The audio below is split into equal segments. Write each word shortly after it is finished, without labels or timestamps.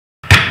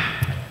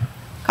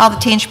Call the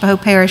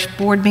Tangipahoa Parish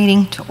Board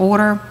meeting to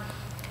order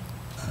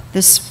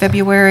this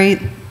February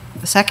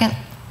the 2nd.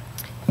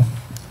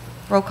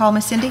 Roll call,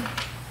 Ms. Cindy.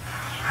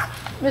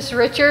 Ms.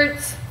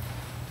 Richards.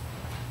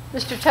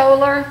 Mr.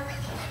 Toller.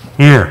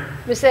 Here.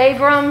 Ms.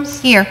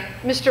 Abrams. Here.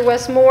 Mr.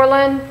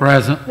 Westmoreland.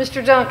 Present.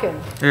 Mr. Duncan.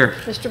 Here.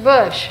 Mr.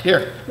 Bush.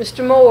 Here.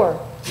 Mr. Moore.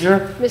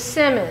 Here. Ms.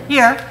 Simmons.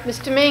 Here. Ms.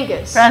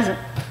 Dominguez. Present.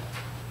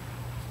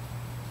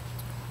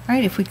 All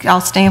right, if we could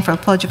all stand for the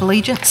Pledge of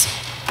Allegiance.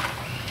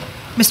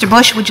 Mr.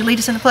 Bush, would you lead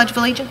us in the Pledge of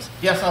Allegiance?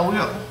 Yes, I will.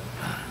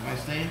 I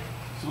stand,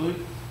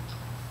 salute,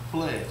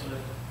 pledge.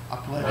 I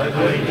pledge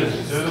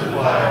allegiance to the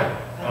flag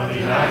of the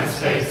United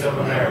States of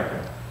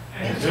America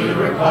and to the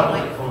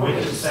republic for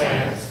which it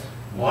stands,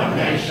 one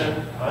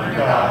nation, under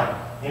God,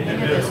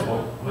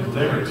 indivisible, with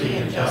liberty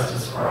and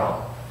justice for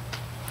all.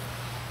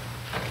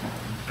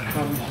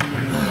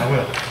 I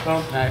will.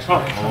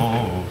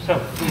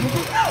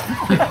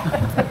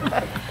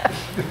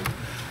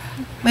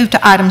 Move to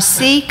item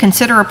C,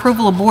 consider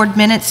approval of board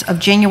minutes of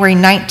January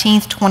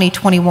 19th,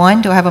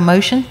 2021. Do I have a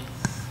motion?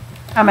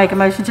 I make a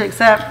motion to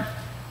accept.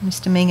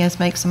 Ms. Dominguez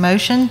makes a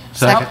motion.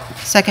 Second.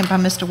 Second by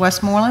Mr.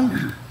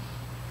 Westmoreland.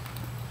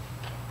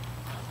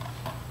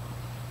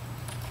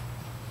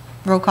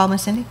 Roll call,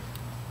 Ms. Cindy.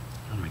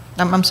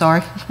 I'm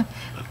sorry.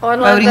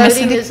 Online Ms. voting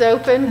Cindy? is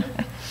open.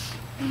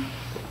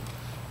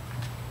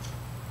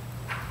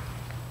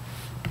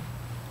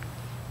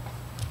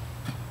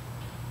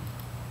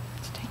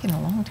 It's taking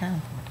a long time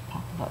for it to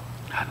pop up.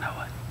 I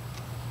know it.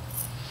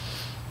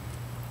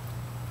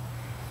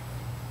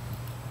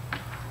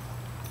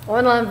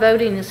 Online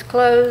voting is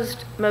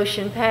closed.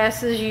 Motion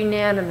passes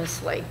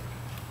unanimously.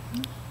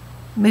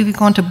 Moving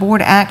on to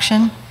board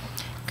action.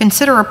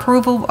 Consider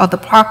approval of the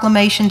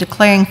proclamation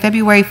declaring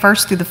February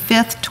 1st through the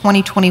 5th,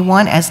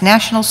 2021 as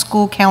National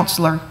School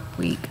Counselor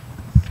Week.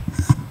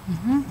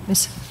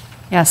 Ms.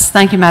 Yes,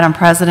 thank you, Madam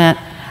President.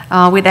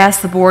 We'd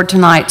ask the board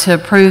tonight to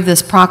approve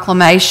this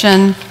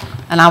proclamation,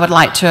 and I would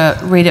like to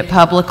read it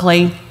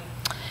publicly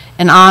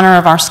in honor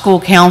of our school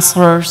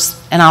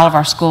counselors and all of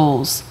our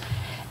schools.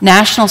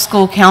 National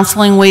School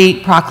Counseling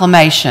Week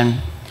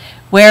proclamation.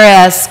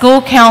 Whereas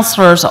school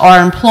counselors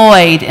are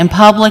employed in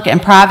public and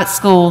private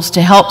schools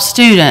to help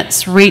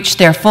students reach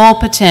their full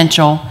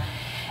potential,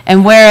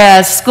 and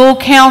whereas school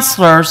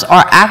counselors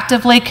are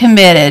actively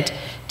committed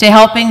to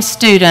helping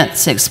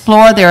students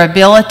explore their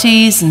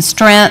abilities and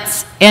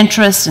strengths,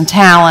 interests, and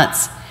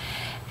talents,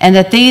 and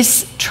that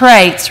these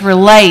traits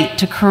relate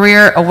to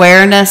career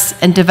awareness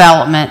and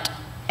development,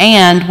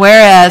 and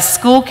whereas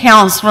school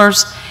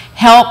counselors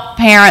help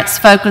parents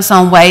focus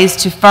on ways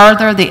to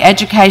further the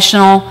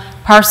educational,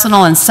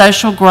 personal, and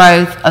social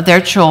growth of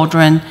their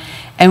children,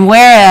 and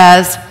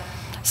whereas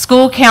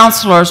school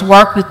counselors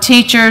work with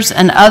teachers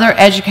and other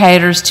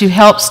educators to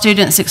help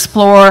students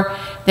explore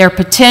their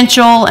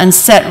potential and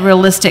set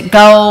realistic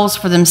goals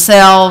for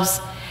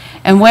themselves,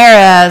 and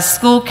whereas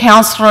school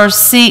counselors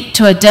seek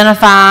to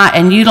identify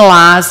and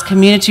utilize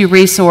community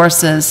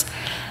resources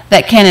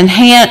that can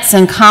enhance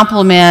and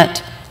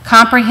complement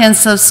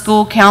comprehensive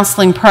school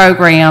counseling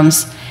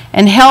programs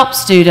and help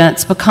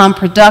students become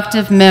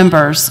productive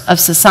members of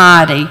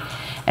society,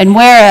 and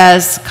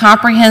whereas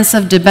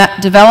comprehensive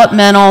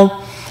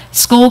developmental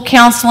school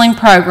counseling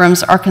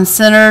programs are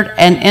considered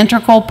an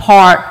integral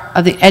part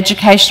of the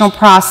educational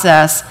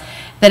process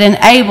that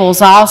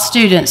enables all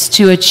students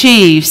to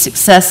achieve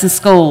success in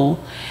school.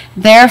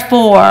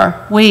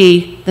 Therefore,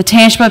 we, the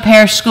Tangipahoa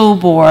Parish School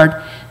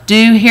Board,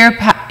 do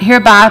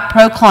hereby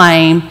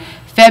proclaim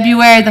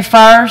February the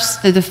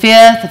 1st through the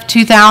 5th of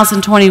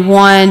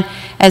 2021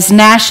 as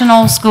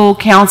National School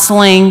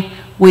Counseling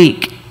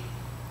Week.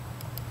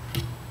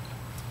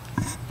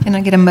 Can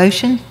I get a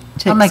motion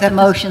to I'll make the accept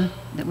motion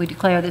that we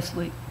declare this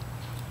week.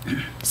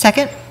 this?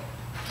 Second?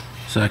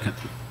 Second.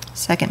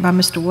 Second by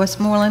Mr.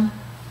 Westmoreland.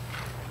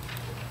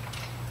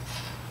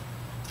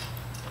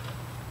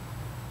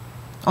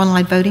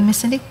 Online voting, Ms.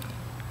 Cindy?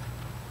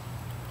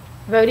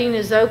 Voting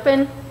is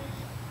open.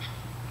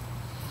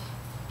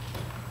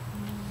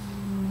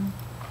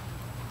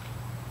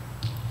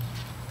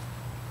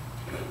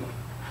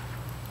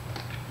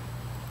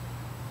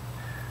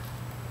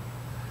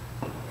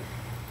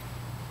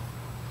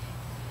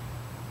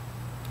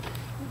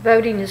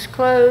 Voting is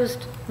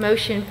closed.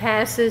 Motion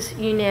passes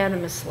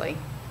unanimously.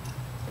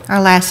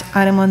 Our last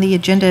item on the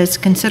agenda is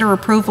consider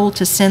approval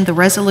to send the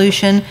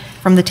resolution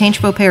from the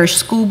Tangipahoa Parish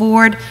School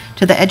Board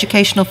to the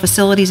Educational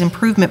Facilities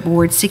Improvement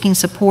Board seeking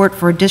support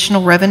for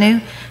additional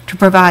revenue to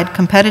provide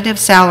competitive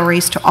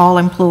salaries to all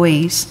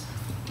employees.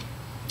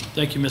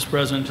 Thank you, Ms.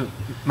 President.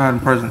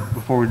 Madam President,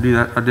 before we do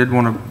that, I did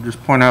want to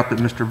just point out that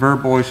Mr.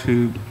 Verbois,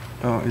 who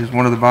is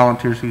one of the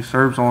volunteers who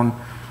serves on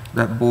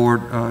that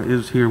board,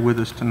 is here with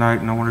us tonight,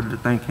 and I wanted to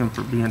thank him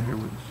for being here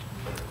with us.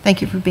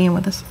 Thank you for being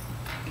with us.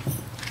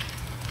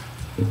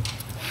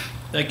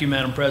 Thank you,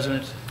 Madam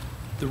President.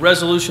 The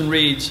resolution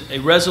reads, a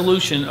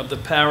resolution of the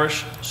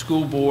Parish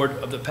School Board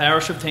of the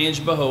Parish of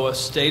Tangipahoa,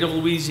 State of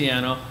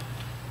Louisiana,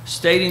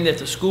 stating that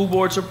the school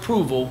board's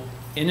approval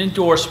and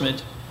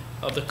endorsement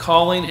of the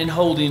calling and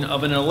holding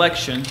of an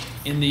election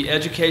in the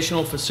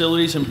Educational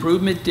Facilities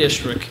Improvement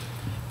District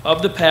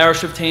of the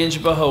Parish of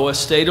Tangipahoa,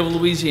 State of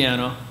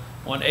Louisiana,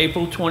 on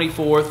April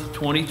 24th,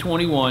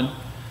 2021,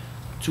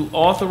 to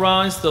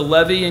authorize the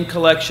levy and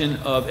collection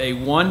of a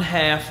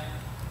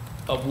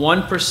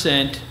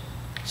 0.5%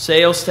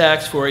 sales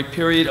tax for a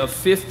period of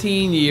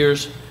 15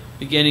 years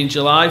beginning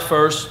July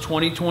 1st,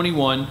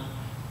 2021,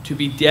 to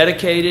be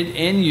dedicated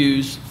and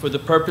used for the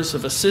purpose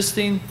of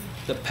assisting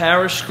the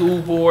Parish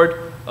School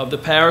Board of the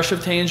Parish of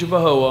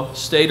Tangipahoa,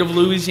 State of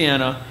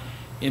Louisiana,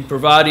 in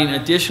providing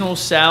additional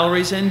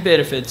salaries and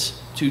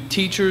benefits to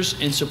teachers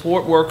and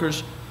support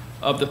workers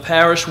of the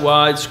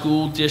parish-wide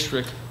school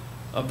district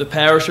of the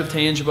Parish of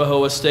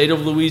Tangipahoa, State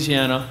of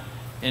Louisiana,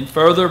 and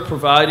further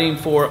providing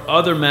for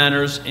other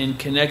matters in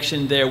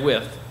connection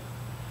therewith.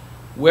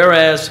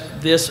 Whereas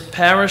this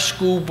Parish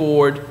School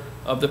Board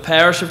of the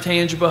Parish of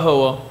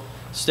Tangipahoa,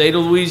 State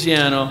of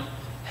Louisiana,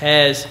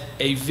 has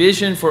a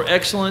vision for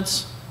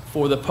excellence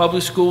for the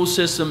public school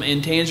system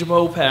in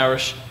Tangipahoa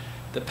Parish,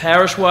 the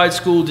parish-wide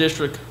school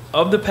district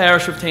of the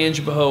Parish of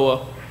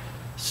Tangipahoa,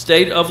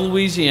 State of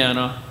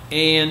Louisiana,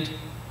 and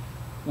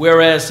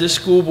whereas this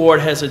school board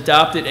has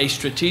adopted a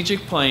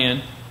strategic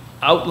plan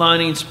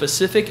outlining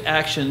specific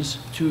actions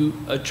to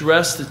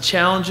address the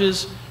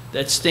challenges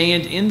that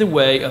stand in the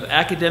way of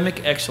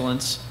academic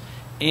excellence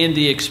and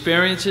the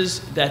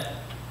experiences that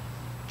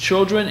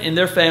children and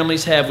their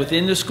families have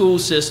within the school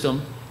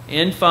system,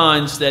 and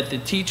finds that the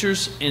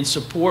teachers and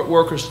support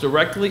workers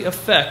directly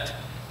affect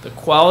the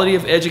quality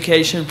of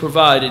education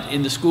provided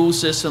in the school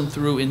system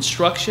through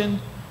instruction,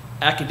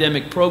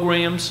 academic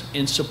programs,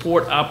 and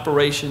support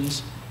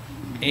operations.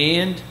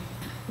 And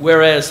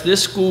whereas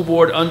this school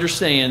board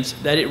understands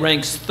that it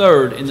ranks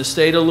third in the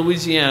state of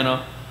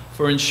Louisiana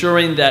for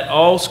ensuring that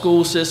all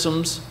school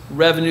systems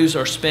revenues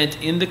are spent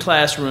in the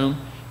classroom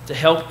to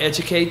help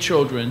educate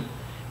children,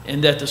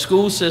 and that the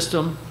school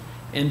system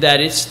and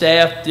that its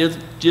staff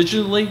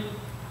diligently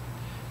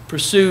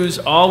pursues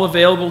all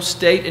available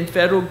state and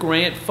federal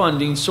grant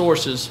funding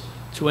sources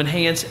to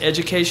enhance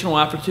educational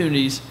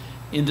opportunities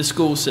in the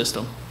school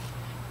system.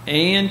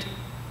 And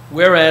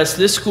whereas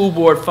this school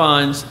board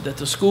finds that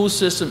the school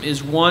system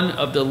is one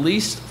of the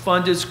least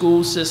funded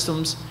school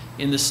systems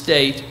in the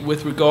state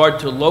with regard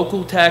to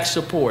local tax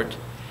support,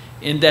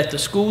 and that the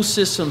school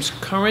system's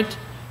current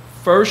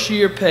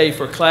first-year pay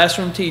for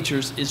classroom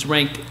teachers is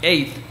ranked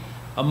 8th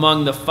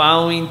among the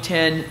following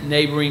 10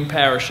 neighboring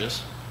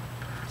parishes: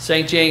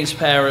 St. James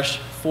Parish,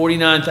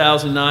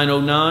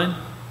 $49,909.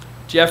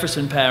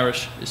 Jefferson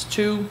Parish is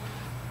 2,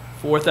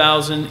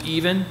 $4,000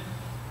 even.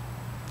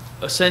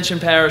 Ascension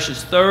Parish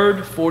is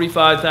 3rd,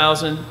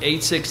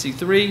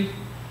 $45,863.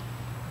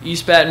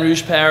 East Baton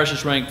Rouge Parish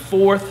is ranked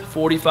 4th,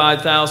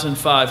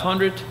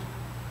 $45,500.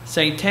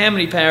 St.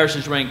 Tammany Parish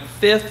is ranked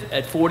 5th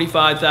at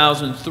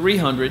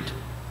 $45,300.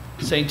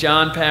 St.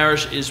 John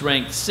Parish is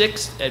ranked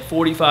 6th at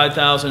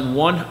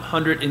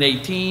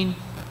 $45,118.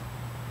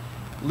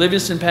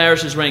 Livingston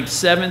Parish is ranked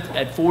 7th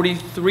at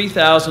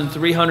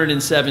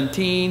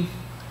 $43,317.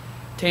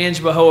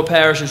 Tangipahoa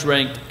Parish is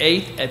ranked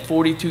 8th at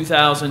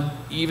 $42,000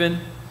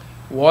 even.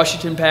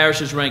 Washington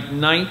Parish is ranked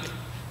 9th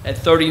at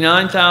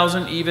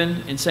 $39,000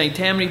 even, and St.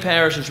 Tammany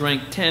Parish is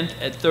ranked 10th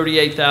at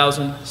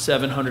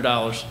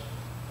 $38,700.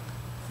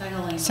 St.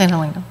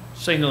 Helena.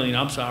 St. Helena,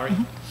 I'm sorry.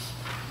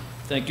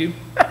 Thank you.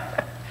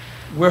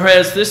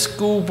 Whereas this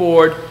school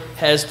board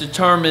has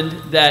determined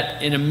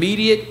that an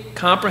immediate,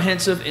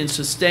 comprehensive, and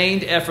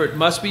sustained effort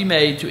must be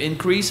made to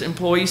increase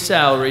employee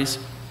salaries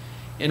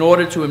in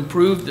order to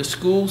improve the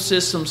school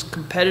system's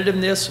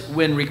competitiveness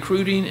when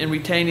recruiting and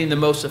retaining the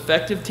most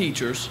effective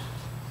teachers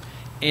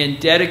and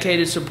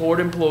dedicated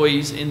support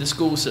employees in the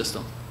school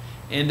system,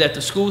 and that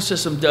the school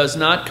system does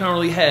not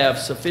currently have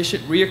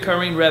sufficient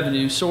recurring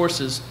revenue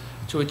sources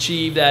to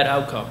achieve that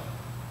outcome.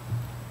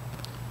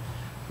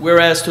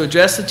 Whereas to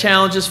address the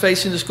challenges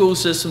facing the school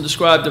system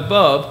described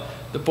above,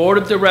 the Board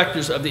of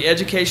Directors of the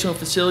Educational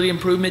Facility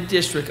Improvement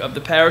District of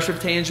the Parish of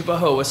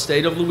Tangipahoa,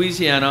 State of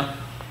Louisiana,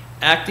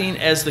 acting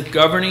as the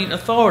governing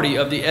authority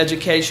of the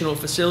Educational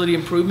Facility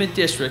Improvement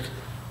District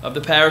of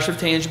the Parish of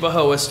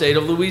Tangipahoa, State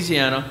of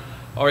Louisiana,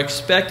 are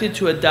expected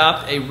to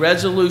adopt a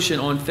resolution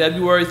on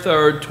February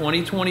 3rd,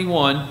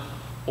 2021,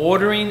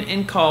 ordering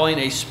and calling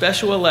a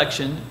special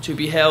election to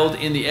be held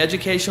in the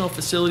Educational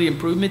Facility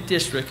Improvement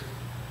District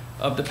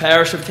of the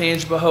Parish of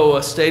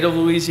Tangipahoa, State of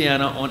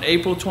Louisiana, on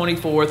April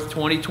 24th,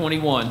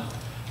 2021,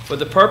 for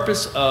the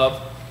purpose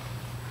of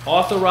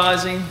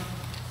authorizing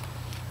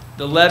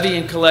the levy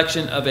and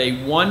collection of a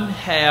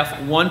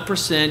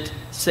 1%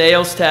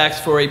 sales tax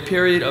for a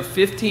period of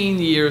 15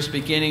 years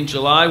beginning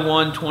July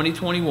 1,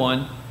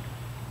 2021,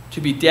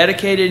 to be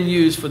dedicated and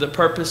used for the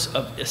purpose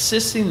of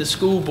assisting the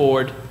school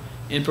board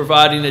in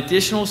providing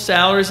additional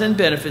salaries and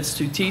benefits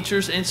to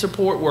teachers and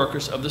support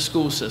workers of the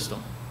school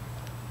system.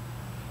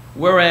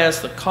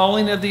 Whereas the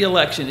calling of the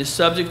election is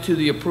subject to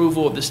the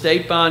approval of the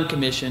State Bond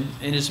Commission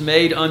and is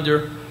made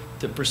under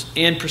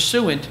and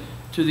pursuant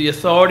to the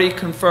authority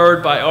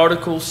conferred by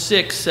Article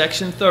 6,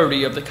 Section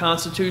 30 of the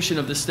Constitution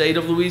of the State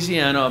of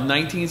Louisiana of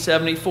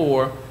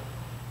 1974,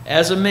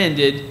 as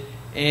amended,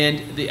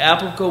 and the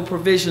applicable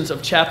provisions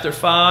of Chapter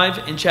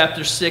 5 and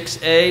Chapter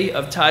 6A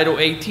of Title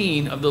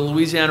 18 of the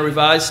Louisiana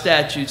Revised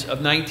Statutes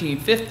of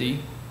 1950,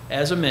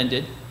 as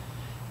amended,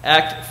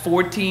 Act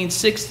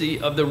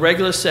 1460 of the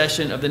regular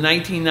session of the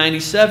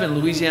 1997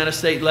 Louisiana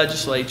State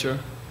Legislature,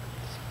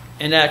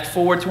 and Act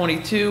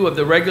 422 of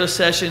the regular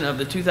session of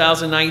the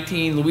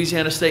 2019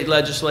 Louisiana State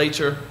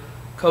Legislature,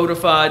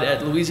 codified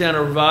at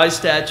Louisiana Revised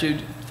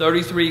Statute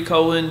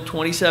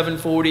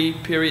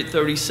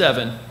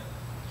 33:2740(37),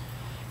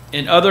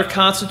 and other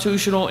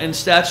constitutional and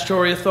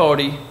statutory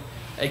authority,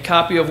 a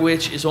copy of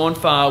which is on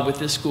file with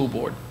this school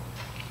board.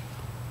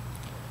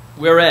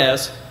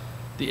 Whereas,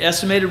 the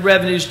estimated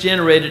revenues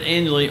generated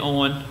annually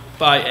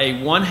by a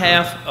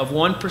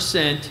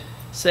 0.5%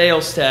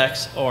 sales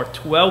tax are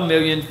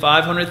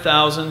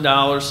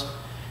 $12,500,000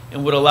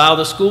 and would allow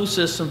the school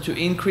system to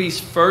increase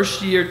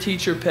first-year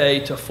teacher pay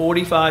to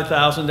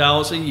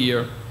 $45,000 a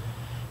year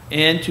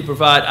and to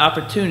provide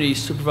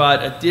opportunities to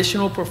provide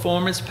additional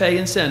performance pay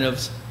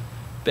incentives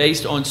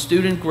based on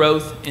student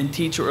growth and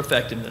teacher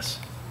effectiveness.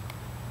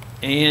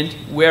 And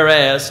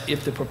whereas,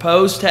 if the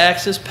proposed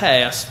tax is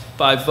passed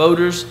by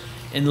voters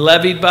and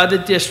levied by the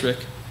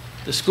district,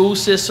 the school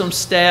system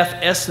staff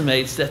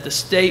estimates that the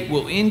state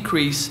will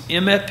increase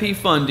MFP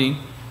funding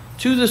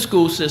to the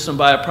school system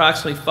by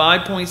approximately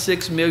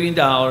 $5.6 million,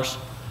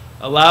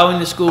 allowing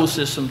the school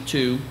system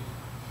to,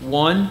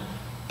 1,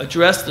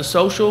 address the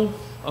social,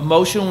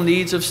 emotional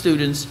needs of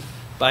students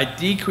by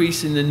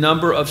decreasing the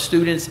number of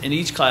students in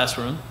each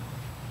classroom,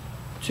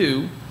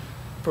 2,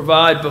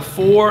 provide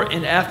before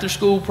and after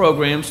school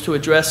programs to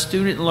address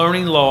student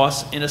learning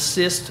loss and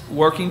assist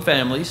working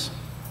families,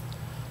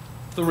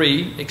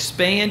 3,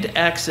 expand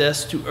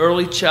access to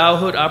early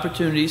childhood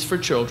opportunities for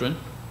children,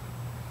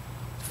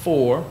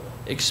 4,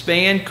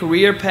 expand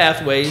career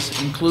pathways,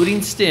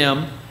 including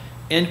STEM,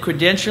 and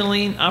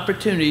credentialing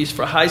opportunities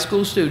for high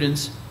school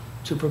students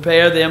to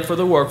prepare them for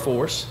the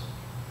workforce,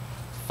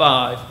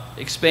 5,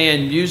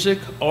 expand music,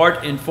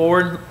 art, and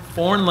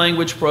foreign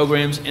language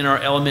programs in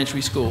our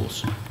elementary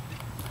schools.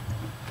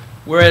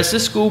 Whereas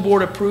this school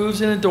board approves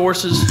and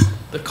endorses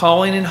the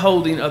calling and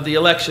holding of the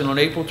election on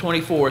April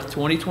 24th,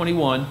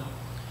 2021,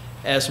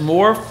 as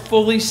more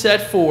fully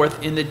set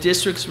forth in the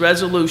district's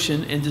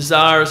resolution, and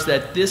desires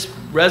that this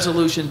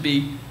resolution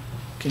be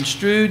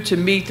construed to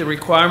meet the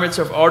requirements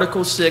of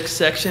Article 6,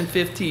 Section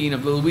 15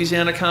 of the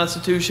Louisiana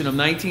Constitution of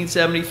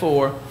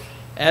 1974,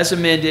 as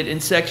amended in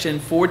Section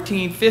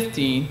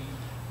 1415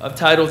 of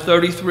Title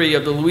 33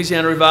 of the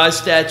Louisiana Revised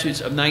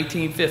Statutes of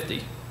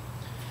 1950,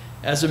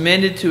 as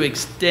amended to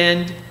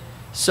extend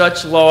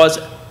such laws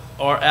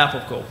are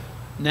applicable.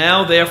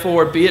 Now,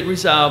 therefore, be it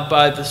resolved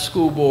by the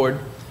school board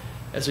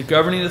as a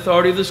governing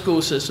authority of the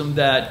school system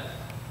that,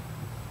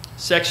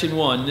 Section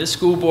 1, this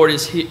school board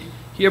is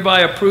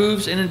hereby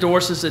approves and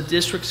endorses the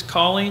district's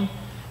calling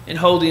and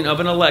holding of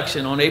an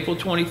election on April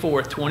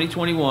 24th,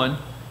 2021,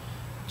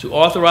 to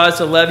authorize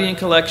the levy and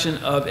collection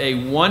of a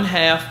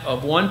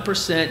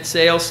 0.5%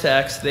 sales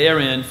tax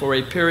therein for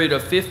a period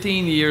of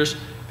 15 years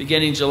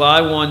beginning July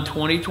 1,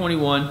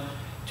 2021,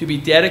 to be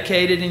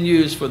dedicated and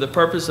used for the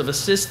purpose of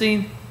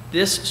assisting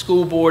this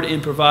school board in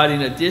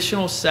providing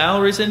additional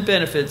salaries and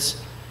benefits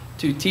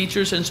to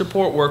teachers and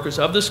support workers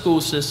of the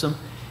school system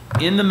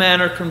in the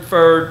manner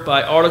conferred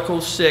by Article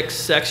 6,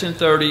 Section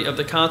 30 of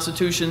the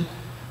Constitution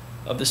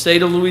of the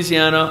State of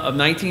Louisiana of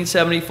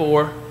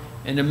 1974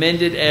 and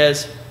amended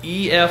as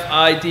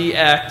EFID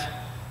Act,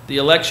 the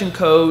Election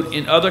Code,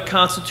 and other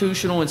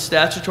constitutional and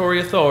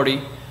statutory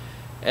authority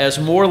as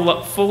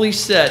more fully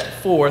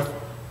set forth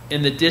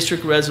in the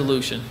district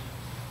resolution.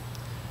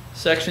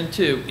 Section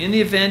 2, in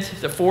the event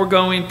the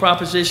foregoing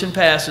proposition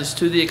passes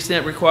to the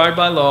extent required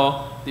by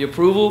law, the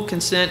approval,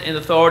 consent, and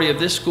authority of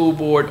this school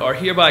board are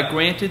hereby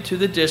granted to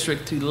the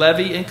district to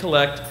levy and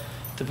collect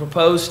the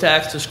proposed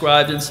tax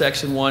described in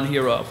Section 1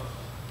 hereof.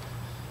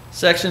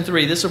 Section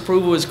 3, this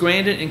approval is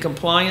granted in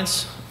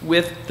compliance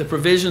with the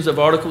provisions of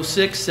Article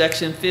 6,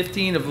 Section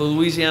 15 of the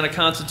Louisiana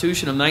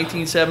Constitution of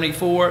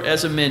 1974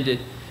 as amended,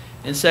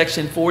 and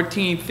Section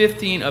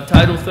 1415 of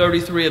Title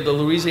 33 of the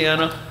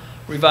Louisiana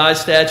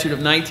Revised Statute of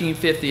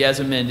 1950 as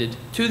amended,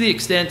 to the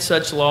extent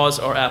such laws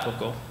are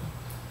applicable.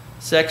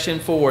 Section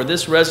 4,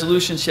 this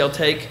resolution shall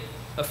take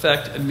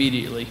effect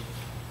immediately.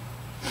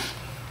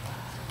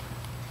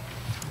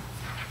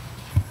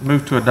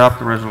 Move to adopt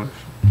the resolution.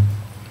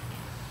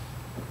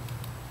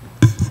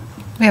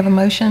 We have a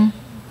motion.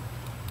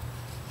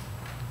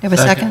 We have a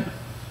second.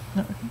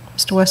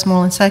 Mr.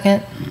 Westmoreland,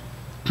 second.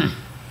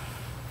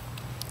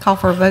 Call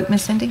for a vote,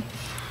 Ms. Cindy?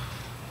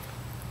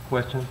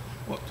 Question?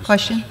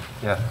 Question?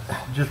 Yeah,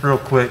 just real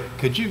quick,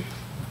 could you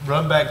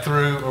run back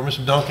through, or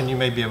Mr. Duncan, you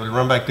may be able to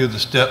run back through the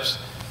steps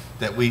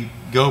that we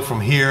go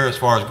from here as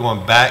far as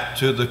going back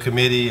to the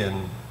committee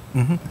and?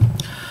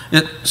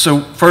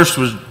 So first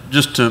was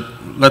just to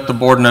let the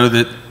board know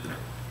that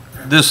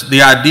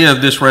the idea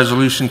of this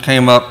resolution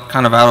came up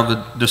kind of out of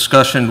a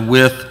discussion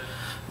with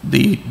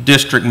the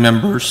district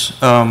members.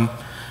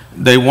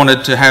 They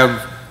wanted to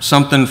have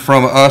something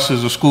from us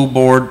as a school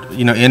board,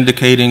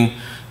 indicating,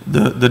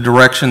 the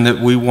direction that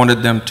we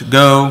wanted them to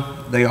go.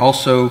 They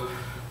also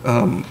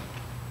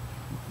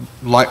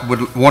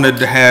wanted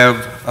to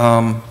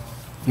have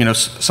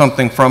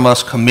something from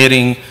us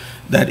committing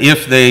that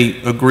if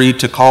they agreed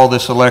to call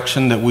this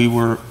election, that we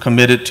were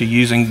committed to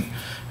using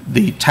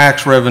the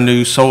tax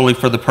revenue solely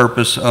for the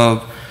purpose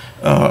of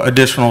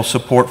additional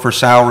support for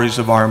salaries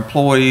of our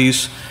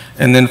employees.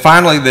 And then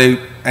finally, they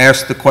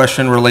asked the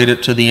question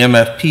related to the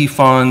MFP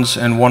funds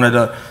and wanted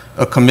a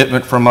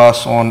commitment from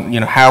us on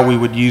how we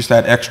would use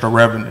that extra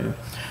revenue.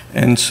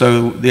 And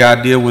so the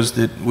idea was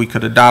that we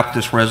could adopt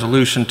this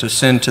resolution to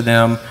send to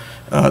them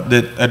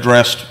that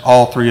addressed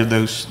all three of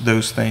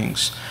those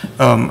things.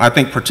 I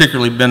think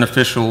particularly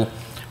beneficial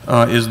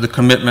is the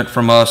commitment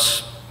from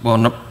us, well,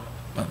 no,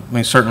 I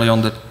mean certainly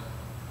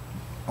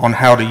on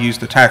how to use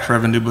the tax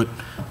revenue, but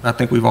I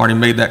think we've already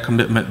made that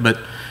commitment. But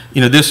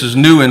this is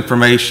new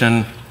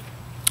information,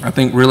 I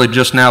think really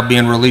just now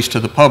being released to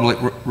the public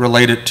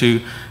related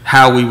to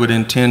how we would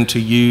intend to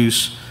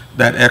use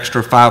that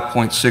extra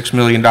 $5.6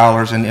 million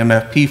in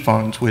MFP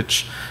funds,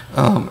 which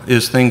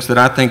is things that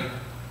I think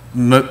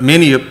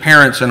many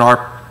parents in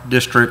our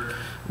district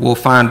will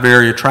find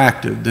very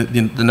attractive.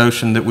 The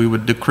notion that we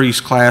would decrease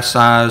class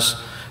size,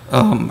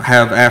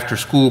 have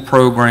after-school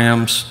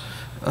programs,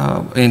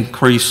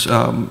 increase,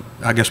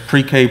 I guess,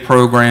 pre-K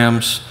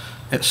programs,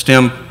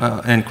 STEM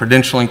and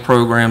credentialing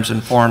programs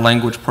and foreign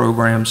language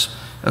programs,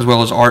 as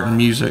well as art and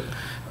music.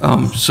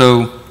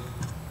 So,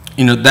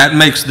 that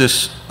makes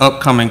this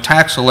upcoming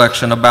tax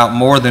election about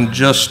more than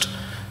just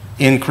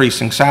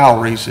increasing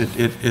salaries.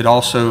 It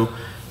also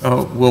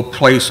will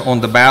place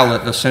on the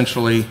ballot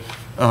essentially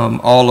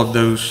all of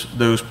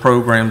those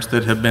programs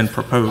that have been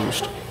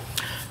proposed.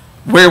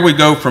 Where we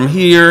go from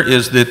here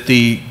is that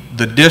the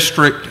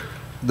district,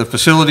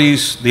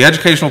 the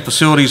Educational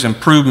Facilities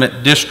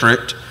Improvement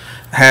District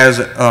has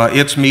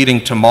its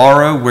meeting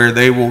tomorrow, where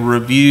they will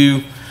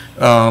review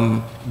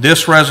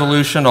this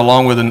resolution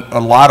along with a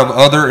lot of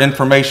other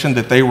information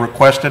that they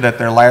requested at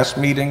their last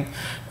meeting.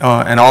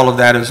 And all of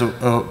that is,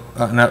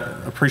 and I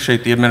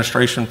appreciate the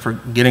administration for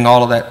getting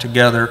all of that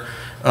together,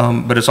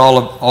 but it's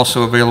all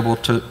also available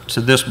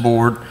to this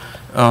board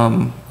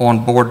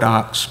on board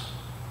docs.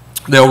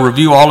 They'll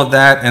review all of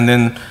that and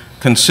then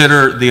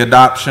consider the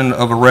adoption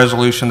of a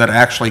resolution that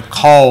actually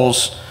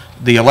calls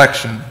the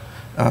election.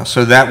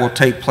 So that will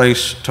take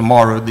place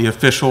tomorrow, the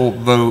official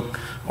vote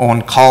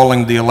on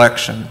calling the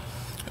election.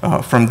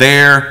 From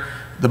there,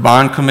 the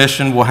Bond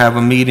Commission will have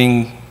a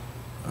meeting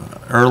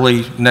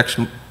early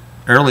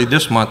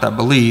this month, I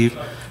believe,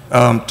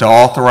 to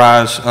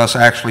authorize us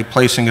actually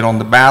placing it on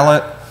the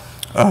ballot,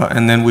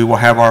 and then we will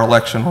have our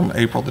election on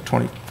April the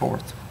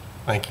 24th.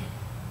 Thank you.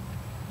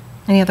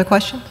 Any other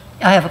questions?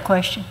 I have a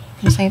question.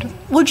 Ms. Sanders?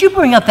 Would you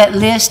bring up that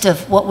list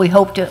of what we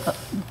hope to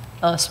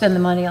spend the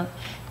money on?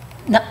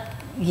 No,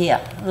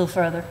 yeah, a little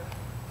further.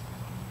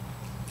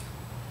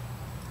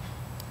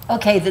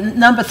 Okay, the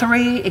number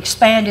 3,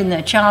 expanding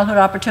the childhood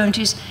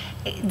opportunities.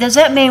 Does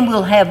that mean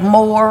we'll have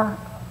more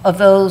of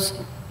those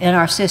in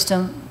our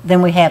system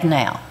than we have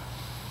now?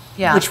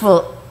 Yeah. Which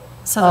will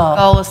So the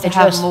goal is to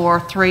have address- more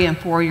 3- and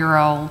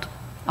 4-year-old.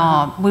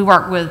 We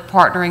work with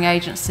partnering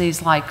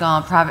agencies like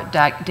private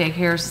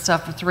daycares and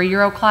stuff for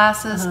 3-year-old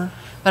classes,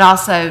 but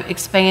also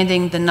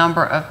expanding the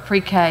number of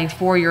pre-K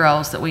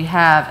 4-year-olds that we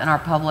have in our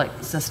public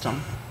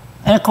system.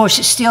 And of course,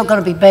 it's still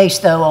going to be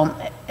based, though,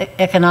 on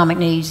economic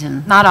needs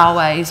and... Not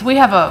always. We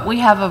have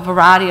a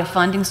variety of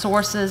funding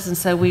sources, and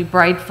so we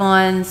braid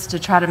funds to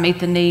try to meet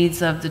the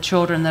needs of the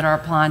children that are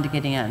applying to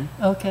get in.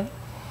 Okay.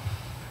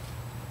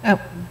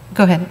 Oh,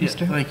 go ahead, Yeah,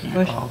 Mr. thank you,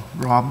 Bush.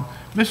 Rob.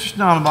 Mr.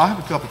 Snoblem, I have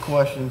a couple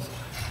questions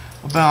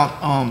about,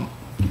 and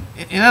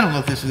I don't know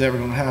if this is ever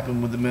going to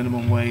happen with the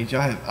minimum wage.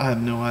 I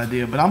have no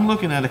idea, but I'm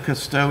looking at a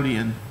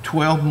custodian,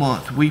 12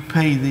 months. We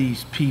pay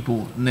these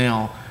people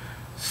now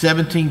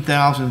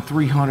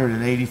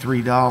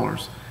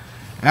 $17,383.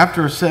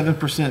 After a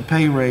 7%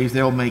 pay raise,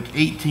 they'll make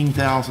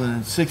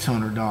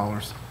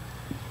 $18,600.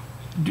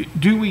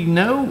 Do we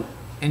know,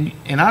 and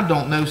I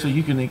don't know, so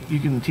you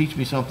can teach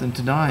me something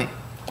tonight,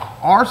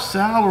 our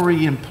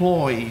salary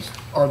employees,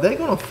 are they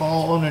going to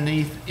fall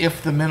underneath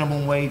if the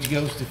minimum wage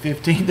goes to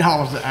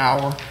 $15 an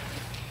hour?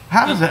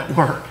 How does that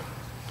work?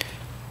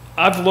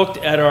 I've looked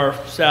at our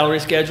salary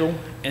schedule,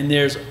 and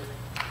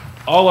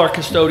all our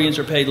custodians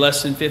are paid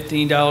less than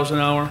 $15 an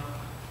hour,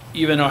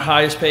 even our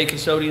highest paid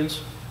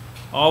custodians.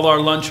 All our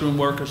lunchroom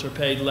workers are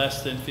paid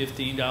less than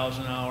 $15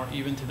 an hour,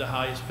 even to the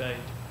highest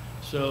paid.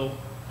 So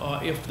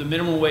if the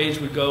minimum wage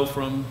would go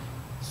from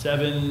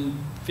 $7.50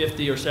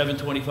 or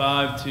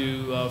 $7.25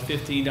 to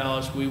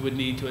 $15, we would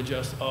need to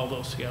adjust all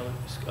those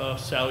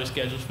salary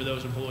schedules for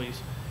those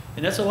employees.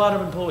 And that's a lot of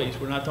employees.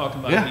 We're not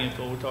talking about a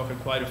handful. We're talking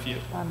quite a few.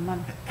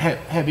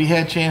 Have you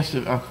had a chance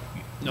to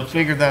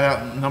figure that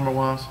out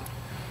number-wise?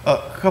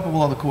 A couple of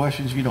other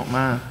questions, if you don't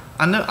mind.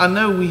 I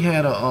know we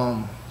had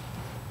a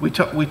we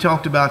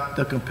talked about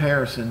the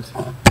comparisons.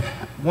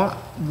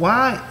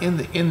 Why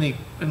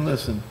and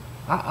listen,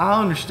 I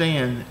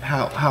understand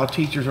how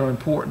teachers are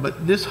important,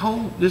 but this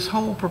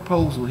whole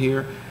proposal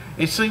here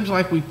it seems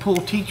like we pull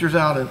teachers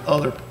out and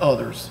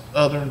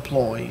other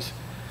employees.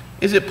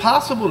 Is it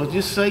possible to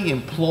just say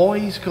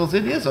employees? Because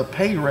it is a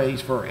pay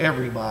raise for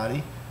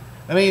everybody.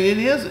 I mean, it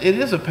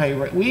is a pay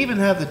raise. We even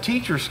have the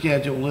teacher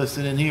schedule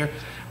listed in here.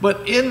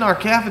 But in our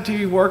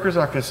cafeteria workers,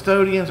 our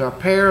custodians, our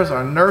paras,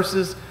 our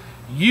nurses,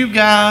 you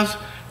guys,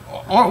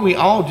 aren't we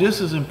all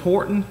just as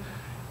important?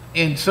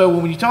 And so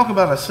when you talk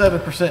about a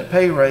 7%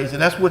 pay raise,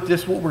 and that's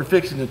what we're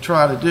fixing to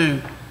try to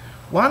do,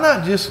 why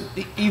not just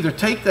either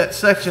take that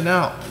section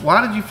out?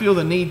 Why did you feel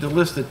the need to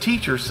list the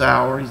teacher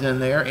salaries in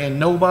there and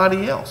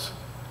nobody else?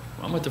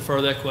 I'm going to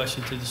defer that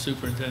question to the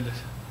superintendent.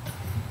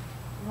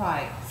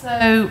 Right.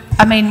 So,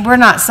 I mean, we're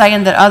not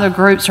saying that other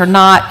groups are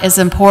not as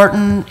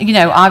important. You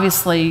know,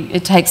 obviously,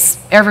 it takes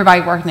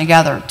everybody working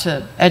together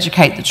to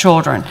educate the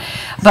children.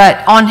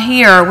 But on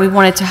here, we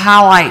wanted to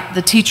highlight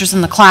the teachers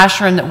in the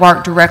classroom that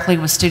work directly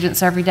with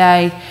students every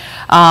day.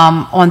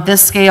 On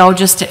this scale,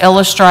 just to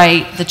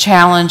illustrate the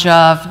challenge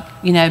of,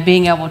 you know,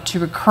 being able to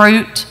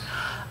recruit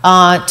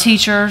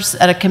teachers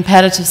at a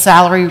competitive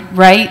salary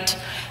rate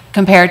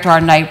compared to our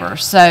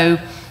neighbors. So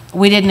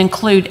we didn't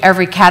include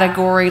every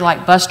category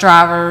like bus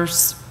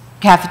drivers,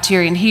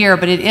 cafeterian here,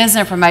 but it is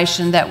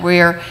information that we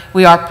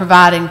are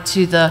providing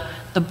to the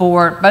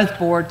board, both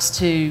boards,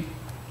 to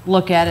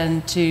look at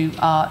and to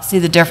see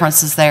the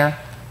differences there.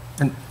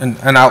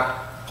 And I'll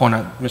point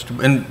out,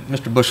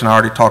 Mr. Bush and I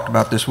already talked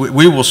about this.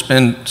 We will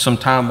spend some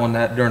time on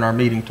that during our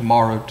meeting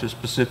tomorrow to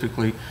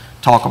specifically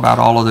talk about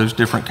all of those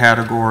different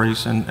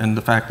categories and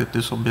the fact that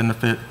this will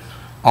benefit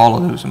all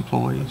of those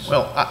employees.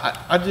 Well,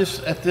 I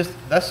just,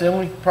 that's the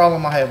only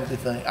problem I have with the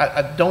thing.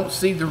 I don't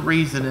see the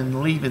reason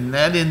in leaving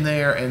that in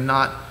there and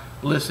not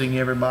listing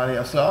everybody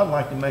else. So I'd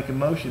like to make a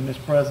motion,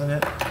 Mr.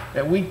 President,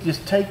 that we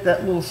just take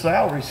that little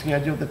salary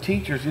schedule, the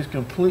teachers, just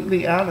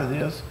completely out of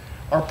this,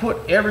 or put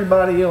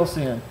everybody else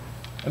in.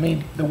 I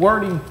mean, the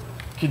wording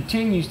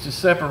continues to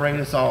separate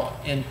us all,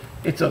 and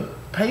it's a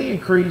pay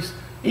increase.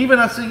 Even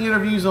I see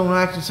interviews on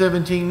Action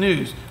 17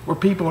 News where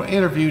people are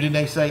interviewed and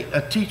they say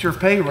a teacher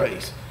pay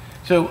raise.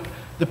 So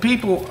the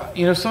people,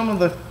 you know, some of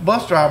the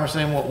bus drivers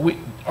saying, well,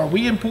 are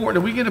we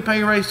important? Do we get a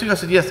pay raise too? I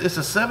said, yes, it's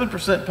a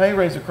 7% pay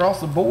raise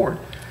across the board.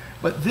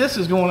 But this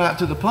is going out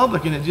to the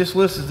public and it just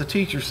lists as the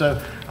teacher.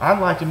 So I'd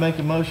like to make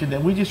a motion that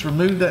we just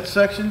remove that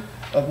section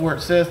of where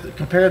it says that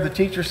compare the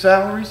teacher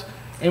salaries.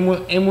 And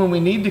when we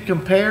need to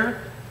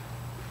compare,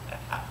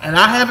 and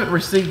I haven't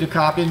received a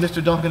copy, and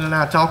Mr. Duncan and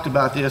I talked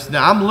about this.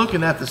 Now I'm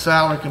looking at the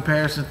salary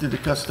comparison to the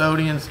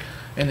custodians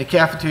and the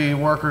cafeteria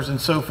workers and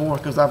so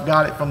forth, because I've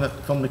got it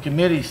from the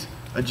committee's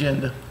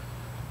agenda.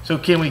 So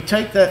can we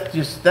take that,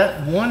 just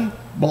that one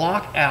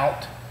block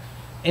out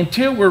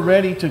until we're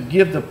ready to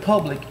give the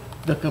public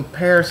the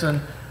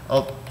comparison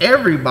of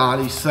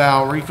everybody's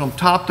salary from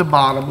top to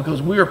bottom,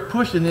 because we are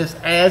pushing this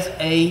as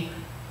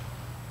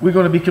we're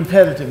going to be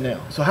competitive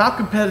now. So how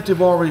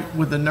competitive are we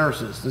with the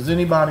nurses? Does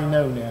anybody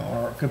know now?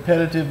 Or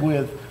competitive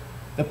with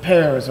the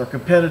paras, or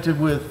competitive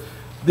with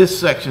this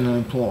section of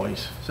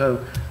employees?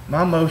 So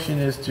my motion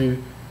is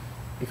to,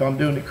 if I'm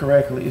doing it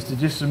correctly, is to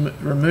just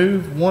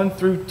remove 1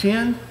 through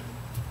 10,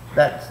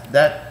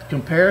 that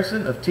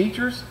comparison of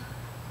teachers,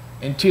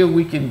 until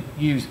we can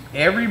use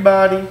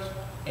everybody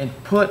and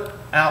put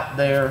out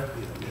there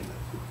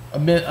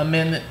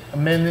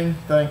amending,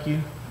 thank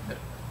you,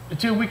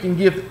 until we can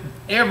give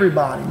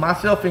everybody,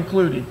 myself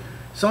included,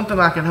 something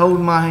I can hold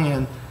in my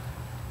hand.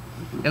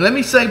 And let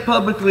me say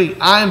publicly,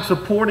 I am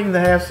supporting the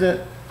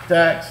half-cent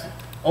tax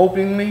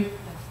openly.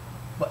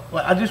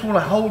 But I just want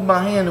to hold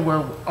my hand to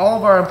where all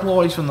of our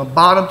employees from the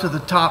bottom to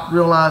the top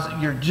realize that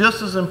you're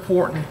just as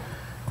important,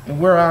 and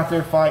we're out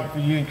there fighting for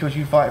you because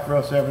you fight for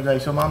us every day.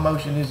 So my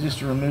motion is just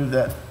to remove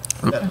that.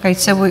 Okay,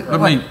 so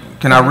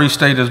Can I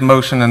restate his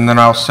motion and then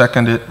I'll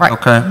second it? Right.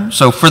 Okay.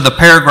 So for the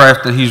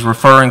paragraph that he's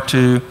referring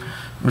to,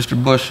 Mr.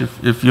 Bush,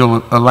 if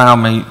you'll allow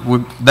me,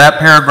 that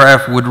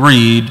paragraph would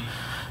read,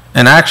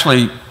 and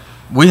actually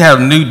we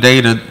have new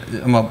data,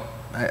 I'm going to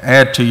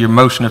add to your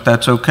motion if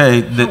that's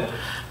okay, that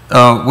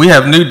we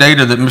have new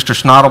data that Mr.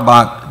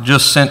 Schnadelbach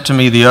just sent to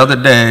me the other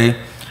day,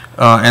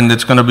 and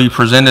that's going to be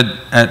presented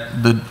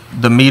at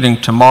the meeting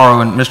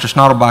tomorrow. And Mr.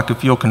 Schnadelbach,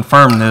 if you'll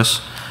confirm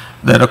this,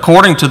 that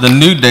according to the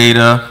new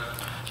data,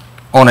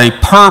 on a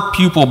per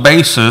pupil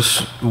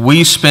basis,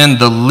 we spend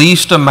the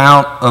least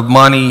amount of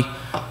money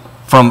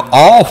from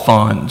all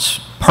funds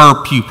per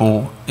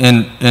pupil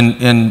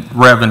in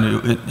revenue.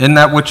 Isn't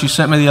that what you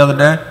sent me the other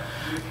day?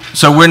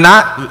 So we're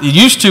not,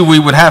 used to we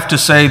would have to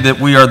say that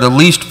we are the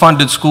least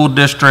funded school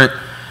district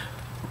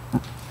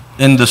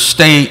in the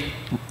state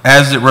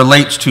as it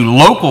relates to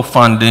local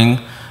funding,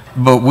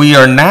 but we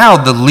are now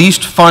the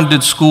least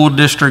funded school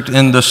district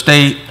in the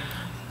state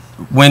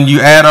when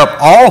you add up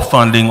all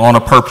funding on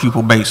a per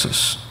pupil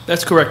basis.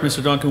 That's correct,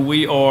 Mr. Duncan.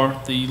 We are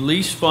the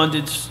least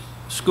funded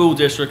school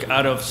district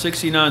out of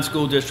 69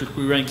 school districts.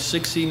 We rank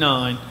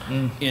 69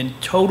 in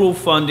total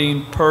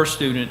funding per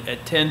student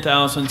at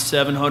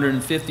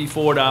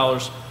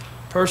 $10,754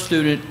 per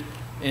student,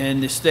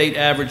 and the state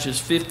average is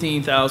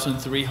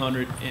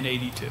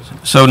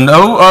 $15,382. So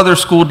no other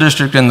school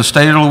district in the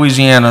state of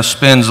Louisiana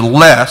spends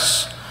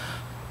less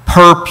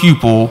per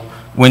pupil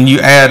when you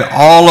add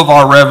all of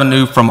our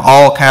revenue from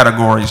all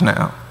categories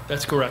now.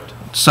 That's correct.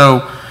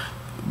 So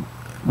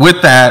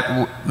with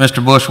that,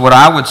 Mr. Bush, what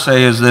I would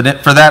say is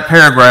that for that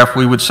paragraph,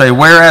 we would say,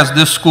 whereas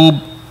this school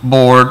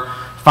board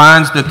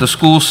finds that the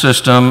school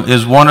system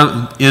is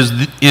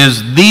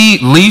the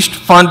least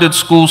funded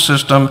school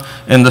system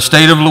in the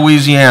state of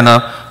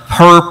Louisiana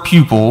per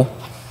pupil,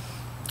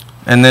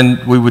 and then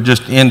we would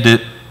just end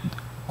it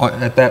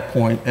at that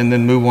point and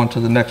then move on to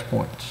the next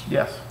points.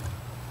 Yes.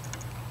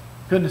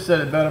 Couldn't have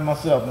said it better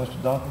myself,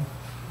 Mr. Duncan.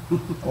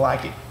 I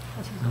like it.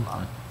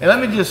 And let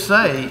me just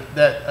say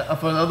that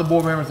for the other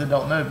board members that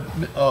don't know,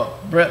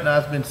 Brett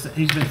and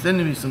he's been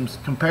sending me some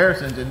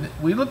comparisons, and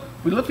we're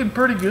looking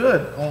pretty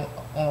good on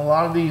a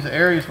lot of these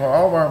areas for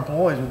all of our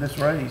employees with this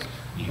raise.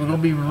 We're going to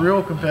be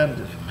real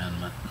competitive.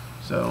 Amendment.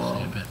 So,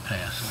 See if it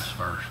passes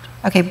first.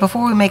 Okay,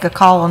 before we make a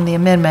call on the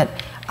amendment,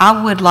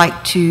 I would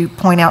like to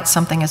point out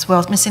something as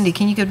well. Ms. Cindy,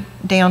 can you go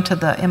down to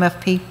the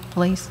MFP,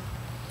 please?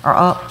 Or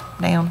up,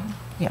 down?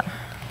 Yeah.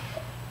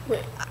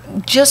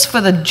 Just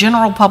for the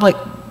general public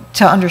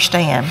to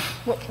understand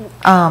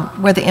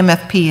where the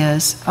MFP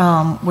is,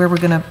 where we're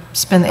going to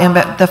spend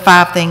the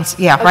 5 things.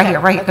 Yeah, right here,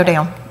 right here, go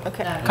down.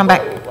 Okay. Come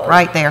back,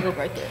 right there.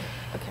 Right there.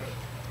 Okay.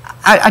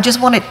 I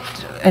just wanted,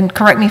 and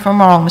correct me if I'm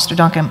wrong, Mr.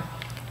 Duncan,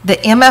 the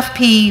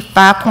MFP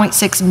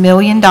 $5.6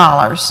 million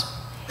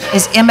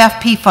is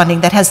MFP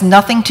funding that has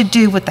nothing to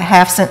do with the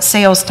half-cent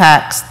sales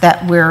tax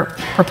that we're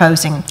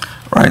proposing.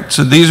 Right,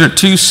 so these are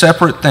two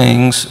separate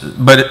things,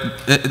 but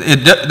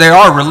they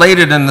are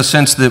related in the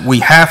sense that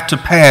we have to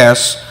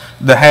pass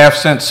the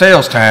half-cent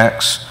sales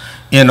tax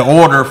in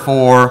order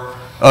for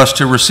us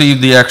to receive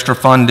the extra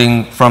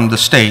funding from the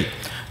state.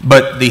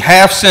 But the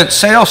half-cent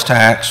sales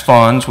tax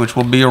funds, which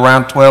will be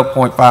around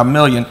 $12.5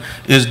 million,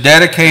 is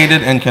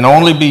dedicated and can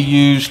only be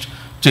used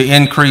to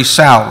increase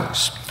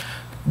salaries.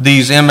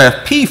 These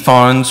MFP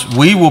funds,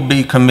 we will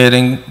be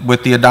committing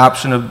with the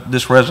adoption of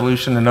this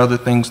resolution and other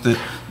things that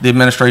the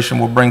administration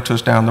will bring to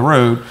us down the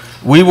road,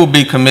 we will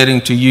be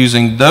committing to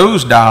using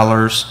those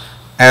dollars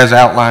as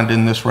outlined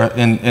in this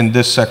in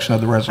this section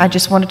of the resolution. I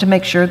just wanted to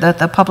make sure that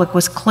the public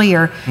was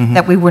clear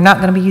that we were not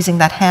going to be using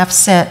that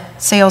half-cent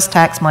sales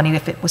tax money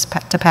if it was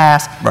to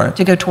pass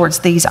to go towards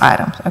these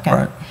items. Okay.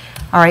 Right.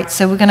 All right,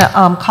 so we're going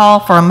to call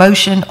for a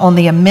motion on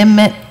the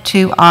amendment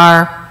to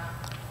our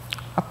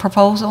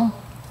proposal.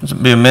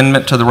 The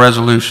amendment to the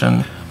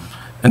resolution.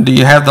 And do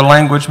you have the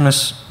language,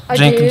 Ms.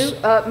 Jenkins?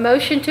 I do.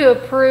 Motion to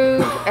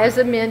approve as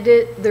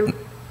amended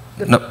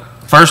No.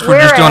 First, we're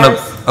just doing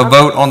a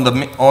vote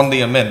on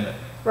the amendment.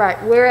 Right,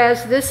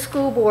 whereas this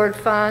school board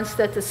finds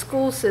that the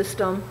school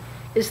system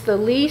is the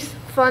least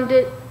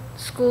funded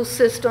school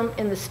system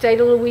in the state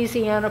of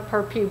Louisiana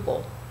per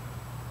pupil.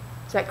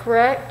 Is that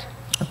correct?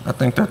 I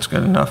think that's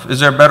good enough.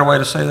 Is there a better way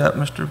to say that,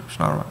 Mr.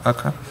 Schneider?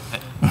 Okay.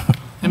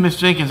 and Ms.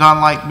 Jenkins,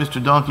 unlike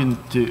Mr. Duncan,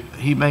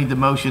 he made the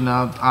motion,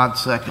 I'd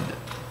second it.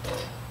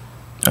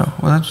 Oh,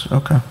 well, that's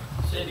okay.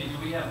 Cindy, do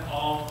we have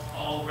all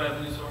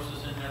revenue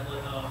sources in that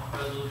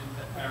resolution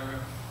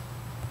paragraph?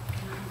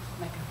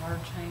 Make a word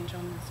change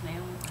on this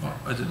now?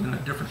 Is it in a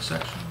different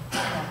section?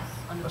 Yes,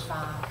 under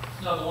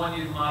 5. No, the one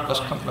you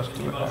modified Let's in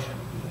do your it. motion.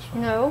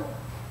 No.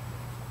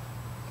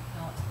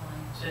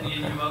 Cindy,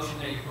 in your motion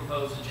that you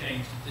propose to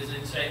change, does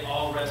it say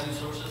all revenue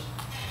sources?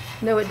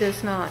 No, it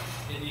does not.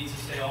 It needs to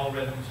say all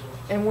revenue sources.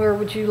 And where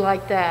would you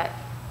like that?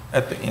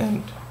 At the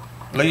end.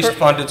 Least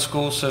funded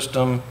school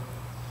system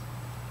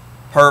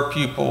per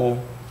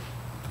pupil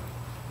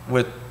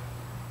with,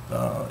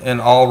 in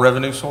all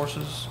revenue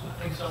sources?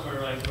 I think somewhere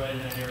right in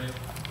that area.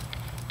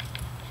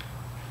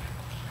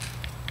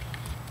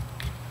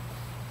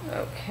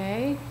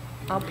 Okay,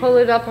 I'll pull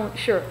it up on,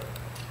 sure.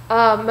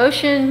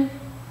 Motion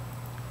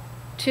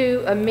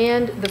to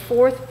amend the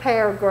 4th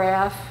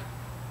paragraph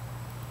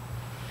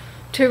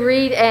to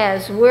read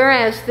as,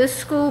 whereas this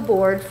school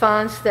board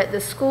finds that the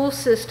school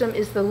system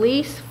is the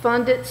least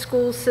funded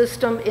school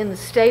system in the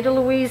state of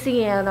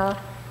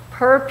Louisiana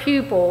per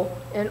pupil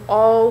in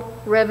all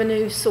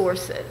revenue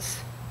sources.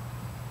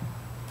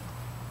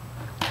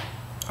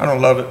 I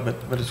don't love it,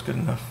 but it's good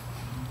enough.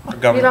 For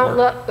You government don't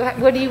work. look,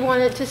 what do you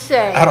want it to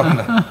say? I don't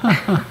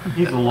know.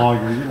 He's a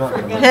lawyer, you're not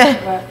going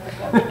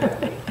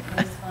to.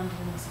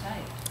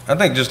 I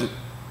think just,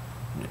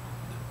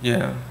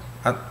 yeah.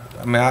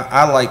 I mean,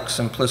 I like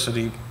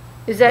simplicity.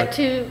 Is that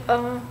too,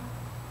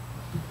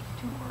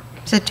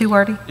 Is it too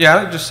wordy? Yeah,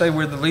 I'd just say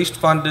we're the least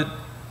funded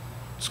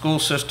school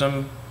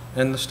system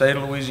in the state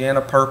of Louisiana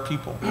per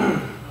pupil. All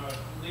right,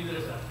 leave it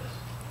as that.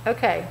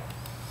 okay.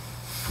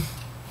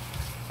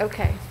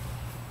 Okay.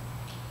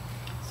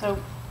 So,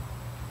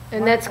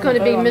 And that's going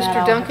to be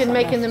Mr. Duncan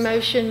making the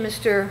motion,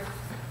 Mr.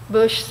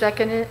 Bush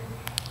seconded.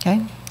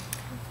 Okay.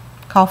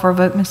 Call for a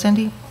vote, Ms.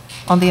 Cindy,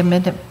 on the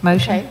amended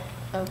motion. Okay,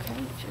 okay,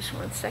 just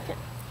 1 second.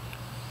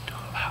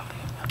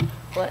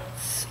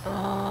 Let's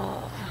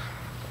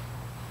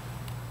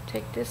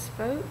take this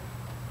vote.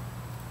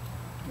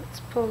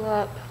 Let's pull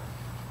up,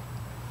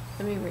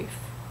 let me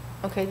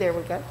okay, there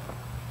we go.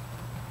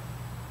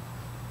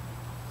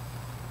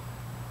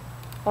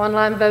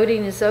 Online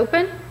voting is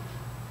open.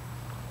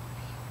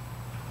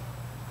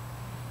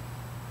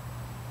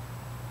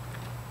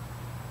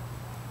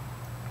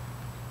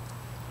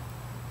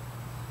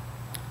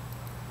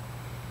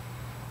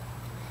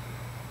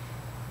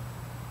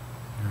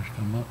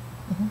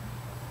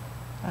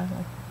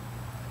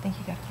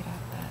 think you got to get out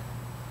of that.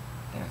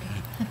 There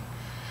we go.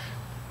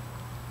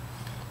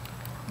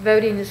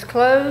 Voting is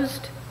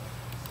closed.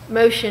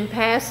 Motion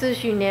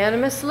passes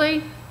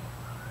unanimously.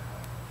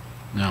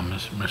 Now,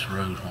 Miss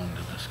Rose wanted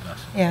to discuss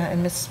it. Yeah,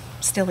 and Ms.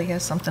 Stilley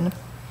has something to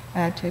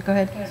add to. Go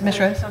ahead, Ms.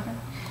 Rose.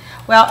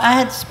 Well, I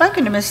had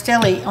spoken to Ms.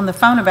 Stilley on the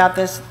phone about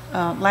this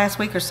last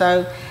week or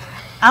so.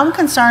 I'm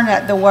concerned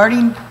that the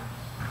wording,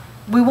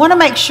 we want to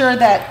make sure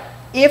that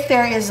if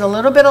there is a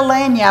little bit of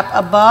lagniappe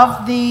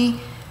above and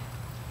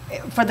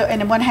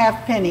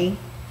 1/2 penny,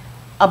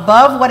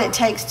 above what it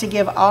takes to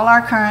give all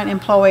our current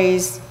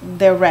employees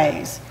their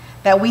raise,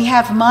 that we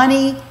have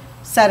money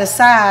set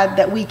aside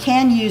that we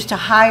can use to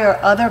hire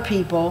other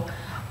people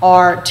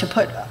or to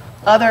put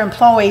other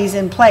employees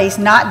in place,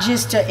 not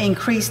just to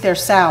increase their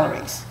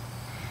salaries.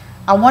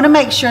 I want to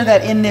make sure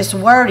that in this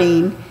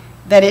wording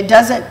that it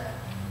doesn't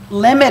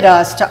limit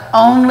us to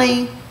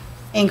only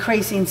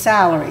increasing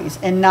salaries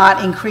and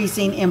not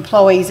increasing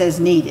employees as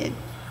needed.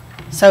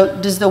 So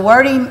does the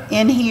wording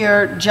in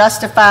here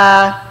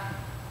justify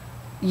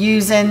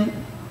using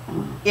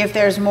if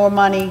there's more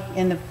money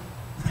in the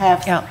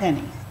 1/2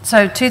 penny?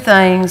 So two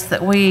things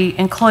that we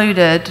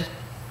included,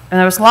 and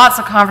there was lots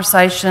of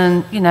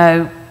conversation, you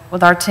know,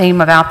 with our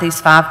team about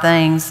these 5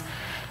 things.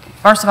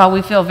 First of all,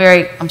 we feel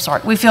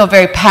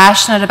very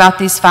passionate about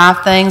these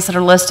 5 things that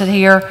are listed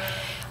here.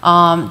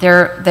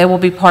 They will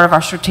be part of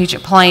our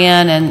strategic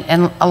plan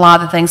and a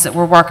lot of the things that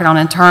we're working on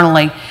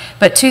internally.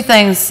 But 2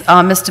 things,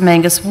 Ms.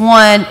 Dominguez.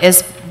 One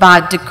is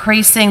by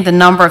decreasing the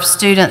number of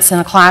students in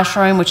a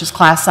classroom, which is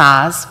class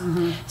size.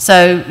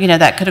 So, you know,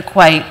 that could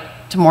equate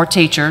to more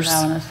teachers.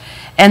 Balance.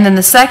 And then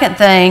the second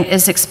thing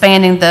is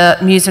expanding the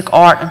music,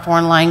 art, and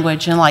foreign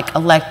language and like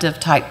elective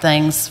type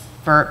things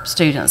for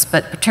students,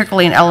 but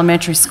particularly in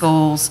elementary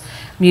schools,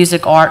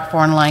 music, art,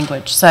 foreign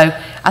language. So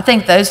I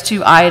think those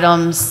 2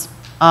 items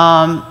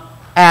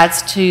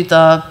adds to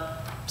the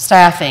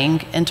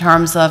staffing in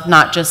terms of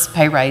not just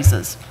pay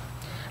raises.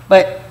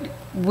 But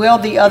will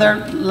the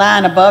other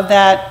line above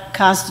that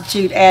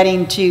constitute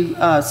adding to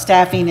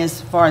staffing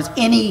as far as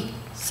any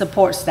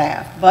support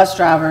staff, bus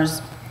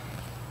drivers?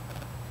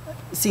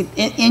 See,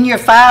 in your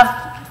 5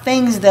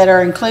 things that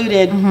are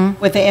included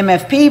with the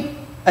MFP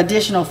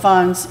additional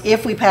funds,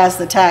 if we pass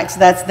the tax,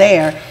 that's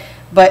there.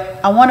 But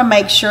I want to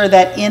make sure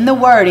that in the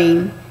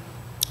wording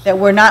that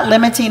we're not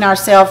limiting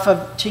ourselves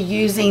to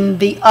using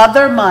the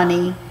other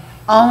money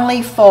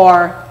only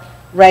for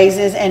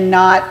raises and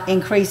not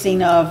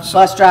increasing of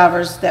bus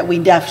drivers that we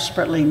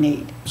desperately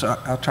need. So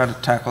I'll try to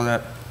tackle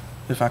that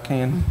if I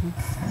can.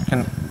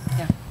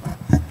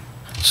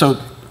 So,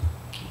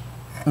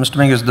 Mr.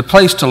 Dominguez, the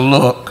place to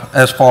look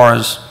as far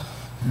as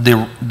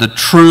the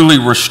truly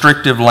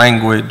restrictive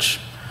language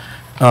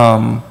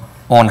on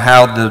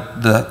how the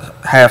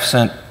 1/2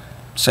 cent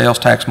sales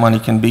tax money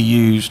can be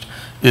used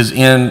is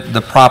in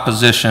the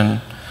proposition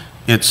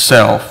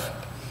itself.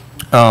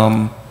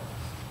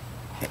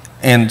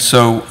 And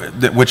so,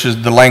 which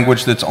is the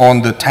language that's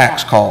on the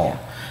tax call.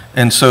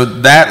 And so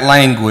that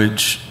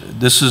language,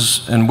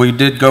 and we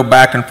did go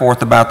back and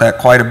forth about that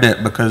quite a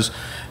bit because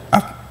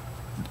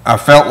I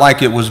felt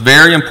like it was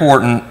very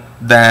important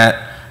that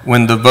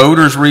when the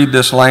voters read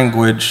this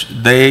language,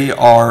 they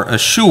are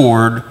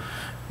assured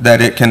that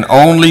it can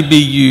only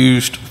be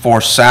used for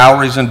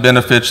salaries and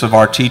benefits of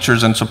our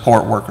teachers and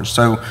support workers.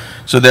 So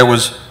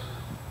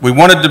we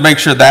wanted to make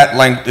sure that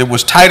it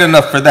was tight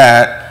enough for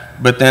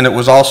that, but then it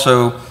was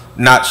also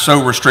not so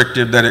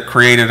restrictive that it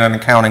created an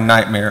accounting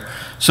nightmare.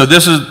 So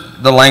this is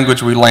the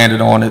language we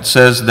landed on. It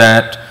says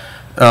that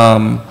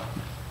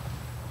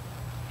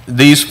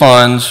these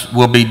funds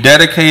will be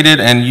dedicated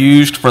and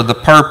used for the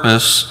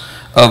purpose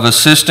of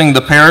assisting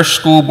the parish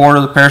school board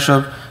of the parish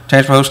of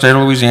Tangipahoa, State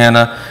of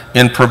Louisiana,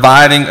 in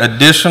providing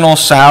additional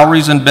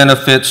salaries and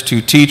benefits to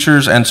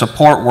teachers and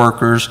support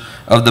workers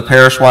of the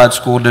parish-wide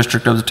school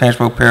district of the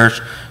Tangipahoa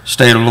Parish,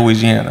 State of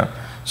Louisiana.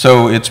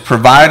 So it's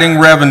providing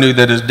revenue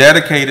that is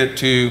dedicated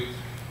to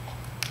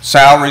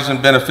salaries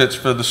and benefits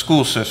for the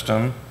school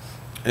system.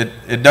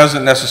 It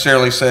doesn't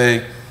necessarily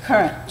say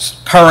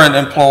current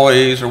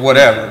employees or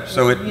whatever.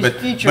 So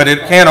but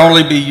it can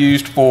only be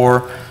used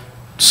for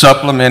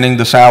supplementing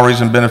the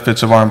salaries and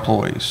benefits of our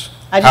employees,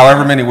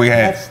 however many we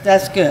have.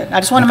 That's good. I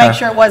just want to make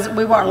sure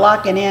we weren't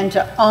locking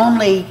into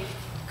only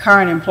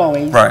current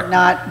employees, right?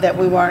 Not that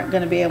we weren't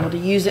going to be able to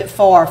use it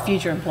for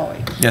future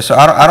employees. Yeah, so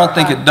I don't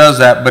think it does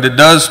that, but it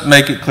does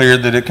make it clear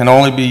that it can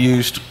only be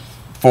used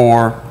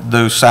for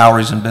those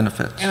salaries and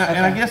benefits.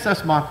 And I guess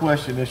that's my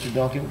question, Mr.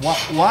 Duncan.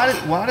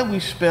 Why do we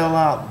spell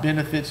out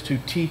benefits to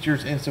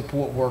teachers and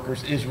support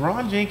workers? Is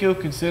Ron Jenko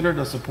considered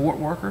a support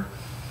worker?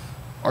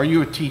 Are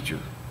you a teacher?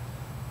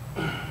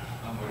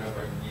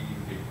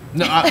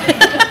 No.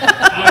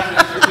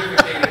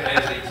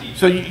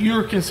 So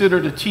you're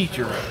considered a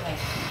teacher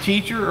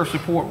or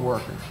support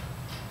worker?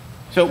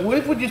 So what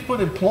if we just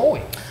put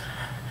employee?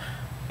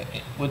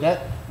 Would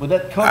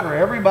that cover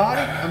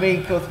everybody? I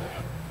mean,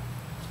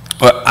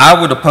 but I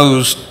would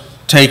oppose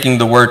taking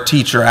the word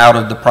teacher out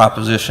of the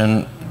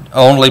proposition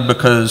only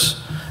because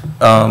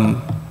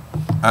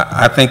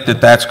I think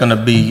that that's going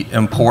to be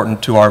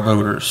important to our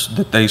voters,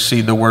 that they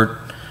see the word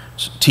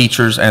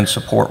teachers and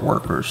support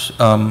workers.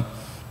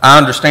 I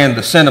understand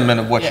the sentiment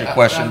of what your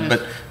question,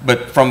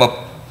 but from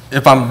a,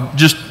 if I'm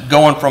just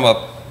going from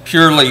a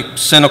purely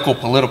cynical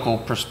political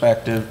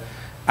perspective,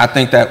 I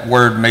think that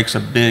word makes a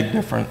big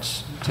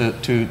difference to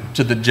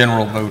the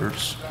general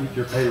voters.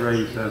 Your pay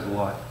raise says a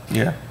lot.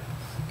 Yeah,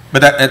 but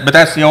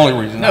that's the only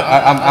reason. No,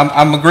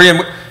 I'm agreeing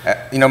with,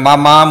 you know, my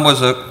mom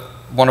was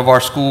one of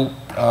our school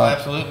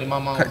absolutely, my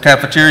mom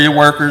cafeteria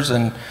workers,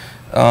 and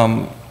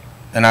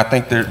I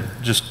think they're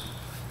just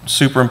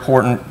super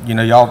important. You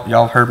know,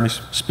 y'all heard me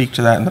speak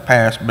to that in the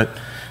past, but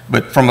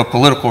from a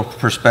political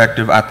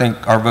perspective, I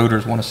think our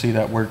voters want to see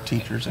that word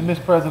teachers. And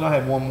Mr. President, I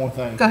have one more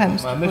thing. Go ahead,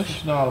 Mr. Mr.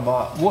 Bush.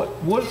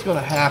 Schneiderbach, what's going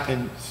to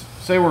happen?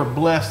 Say we're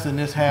blessed and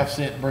this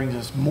half-cent brings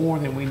us more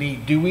than we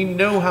need. Do we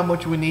know how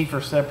much we need for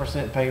a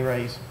 7% pay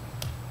raise?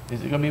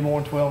 Is it going to be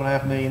more than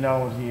 $12.5 million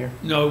a year?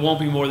 No, it won't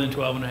be more than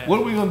 12.5. What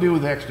are we going to do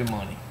with the extra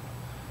money?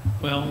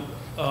 Well,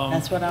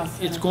 That's what I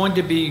was it's going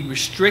to be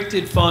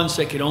restricted funds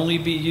that can only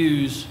be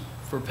used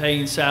for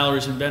paying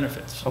salaries and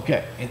benefits.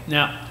 Okay.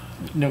 Now,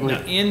 No, go now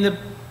ahead. in the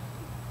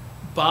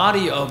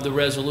body of the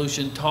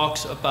resolution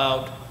talks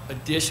about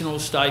additional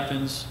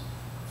stipends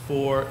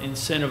for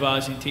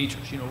incentivizing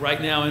teachers. You know,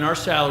 right now in our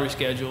salary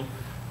schedule,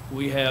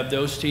 we have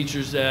those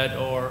teachers that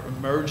are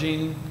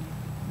emerging,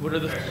 what are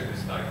the?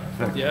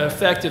 Yeah,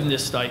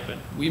 effectiveness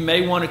stipend. We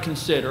may want to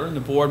consider, and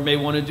the board may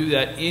want to do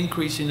that,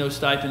 increasing those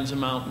stipends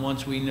amount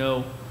once we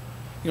know.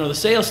 You know, the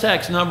sales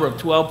tax number of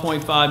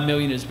 12.5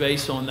 million is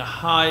based on the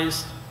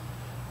highest,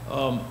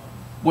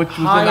 Which was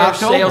in higher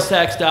October. sales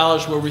tax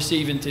dollars we're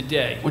receiving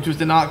today. Which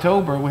was in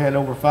October, we had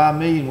over 5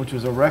 million, which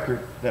was a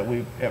record that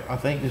I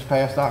think this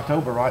past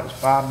October, right? It was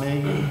 5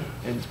 million.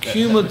 And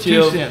 2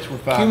 cents were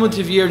 5 million.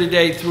 Cumulative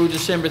year-to-date through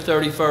December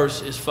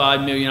 31st is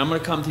 5 million. I'm going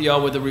to come to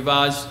y'all with a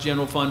revised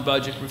general fund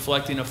budget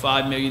reflecting a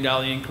 $5 million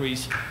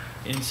increase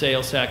in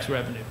sales tax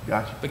revenue.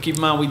 Gotcha. But keep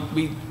in mind,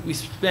 we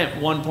spent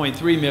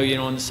 1.3 million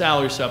on the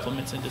salary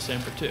supplements in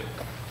December too.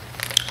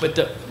 But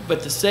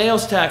the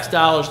sales tax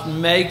dollars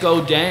may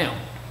go down.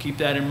 Keep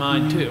that in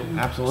mind too.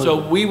 Absolutely.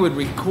 So we would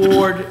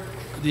record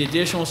the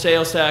additional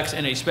sales tax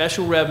and a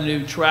special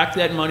revenue, track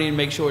that money and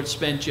make sure it's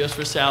spent just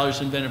for salaries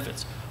and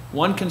benefits.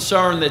 One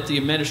concern that the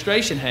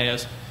administration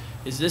has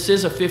is this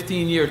is a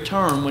 15-year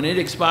term. When it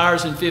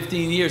expires in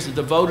 15 years, if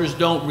the voters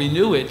don't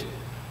renew it,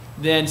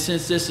 then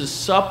since this is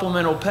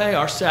supplemental pay,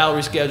 our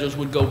salary schedules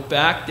would go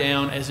back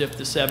down as if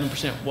the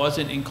 7%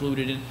 wasn't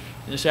included in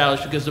the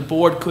salaries, because the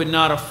board could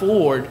not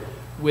afford,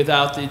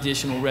 without the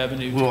additional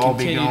revenue, We'll to all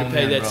be continue to gone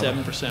pay then,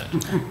 that brother.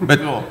 7%. But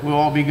We'll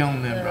all be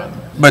gone then, brother.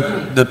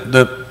 but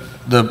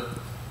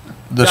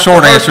the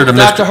short answer to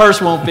Dr. Mr.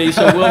 Hurst won't be,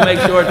 so we'll make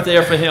sure it's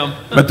there for him.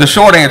 But the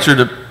short answer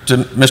to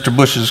Mr.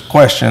 Bush's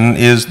question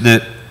is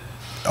that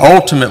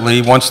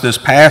ultimately, once this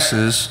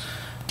passes,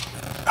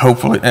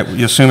 hopefully,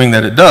 assuming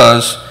that it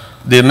does,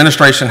 the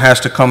administration has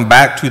to come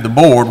back to the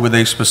board with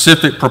a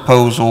specific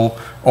proposal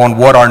on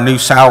what our new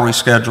salary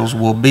schedules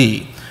will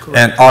be. Correct.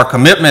 And our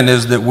commitment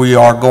is that we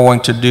are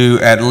going to do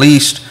at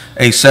least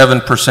a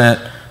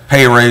 7%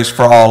 pay raise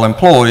for all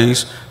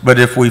employees, but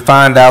if we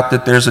find out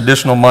that there's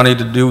additional money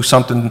to do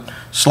something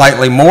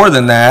slightly more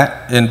than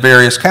that in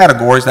various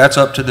categories, that's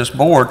up to this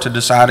board to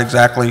decide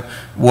exactly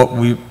what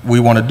we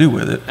want to do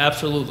with it.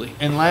 Absolutely.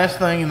 And last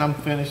thing, and I'm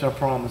finished, I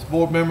promise.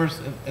 Board members,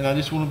 and I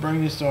just want to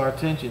bring this to our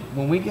attention.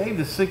 When we gave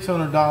the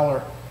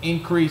 $600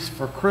 increase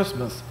for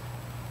Christmas,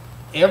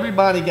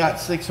 everybody got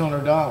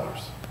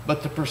 $600,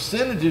 but the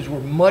percentages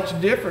were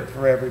much different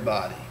for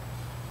everybody.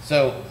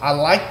 So I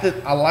like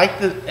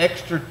the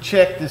extra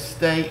check to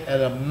stay at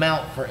an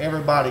amount for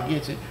everybody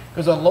gets it,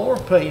 because a lower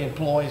paid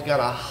employee's got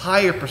a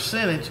higher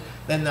percentage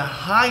than the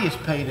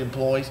highest paid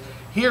employees.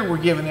 Here we're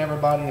giving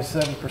everybody a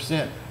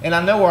 7%. And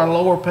I know our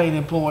lower paid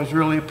employees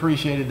really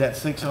appreciated that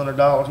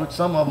 $600, which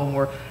some of them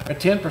were a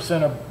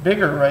 10% or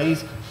bigger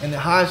raise, and the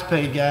highest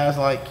paid guys,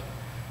 like,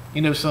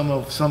 you know, some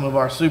of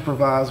our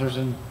supervisors,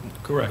 and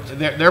Correct.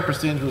 Their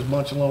percentage was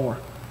much lower.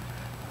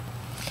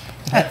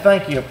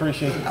 Thank you,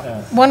 appreciate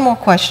it. One more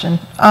question.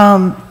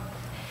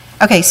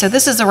 Okay, so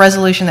this is a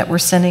resolution that we're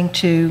sending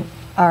to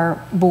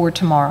our board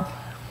tomorrow.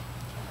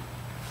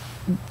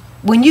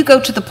 When you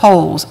go to the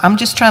polls, I'm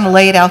just trying to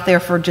lay it out there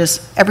for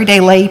just everyday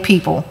lay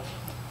people.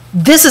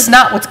 This is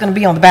not what's going to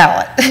be on the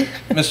ballot.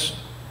 Ms.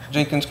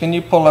 Jenkins, can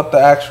you pull up the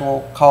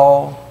actual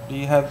call? Do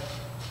you have,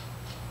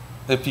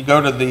 if you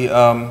go to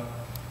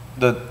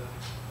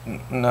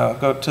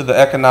go to the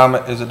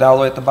economic, is it all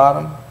the way at the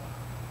bottom?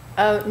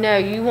 Oh, no,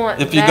 you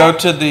want If you go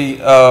to the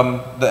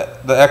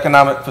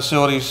Economic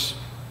Facilities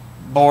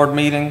Board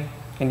meeting,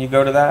 can you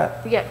go to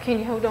that? Yeah, can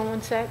you hold on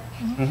one sec?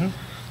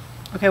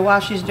 Mm-hmm. Okay, while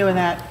she's doing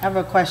that, I have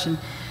a question.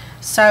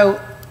 So,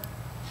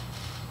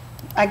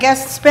 I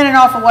guess spinning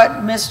off of what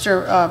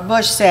Mr.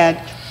 Bush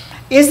said,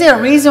 is there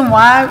a reason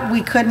why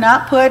we could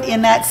not put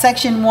in that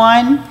section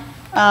 1,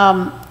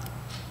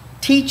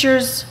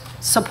 teachers,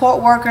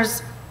 support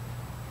workers,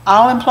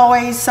 all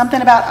employees,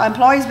 something about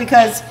employees?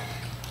 Because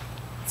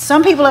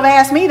some people have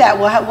asked me that,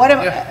 well,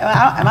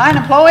 am I an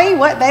employee?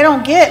 What, they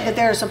don't get that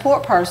they're a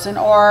support person,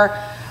 or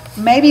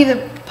maybe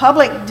the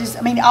public,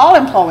 I mean, all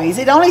employees.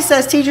 It only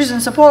says teachers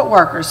and support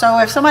workers. So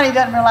if somebody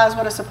doesn't realize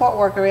what a support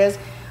worker is,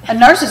 a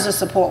nurse is a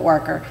support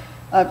worker.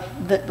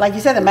 Like you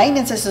said, the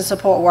maintenance is a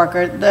support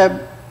worker.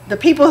 The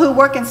people who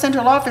work in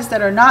central office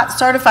that are not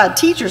certified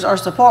teachers are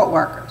support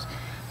workers.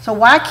 So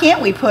why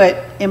can't we put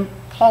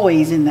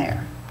employees in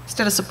there?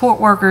 Instead of support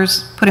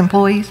workers, put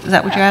employees? Is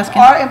that what you're asking?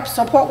 Or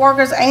support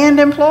workers and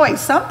employees,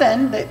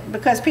 something that,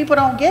 because people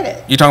don't get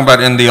it. You talking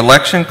about in the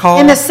election call?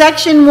 In the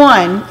section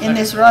 1 in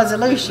this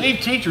resolution. Leave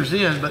teachers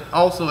in, but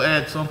also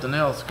add something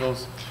else,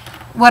 because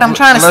What I'm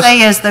trying to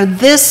say is, though,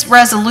 this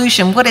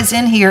resolution, what is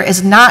in here,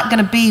 is not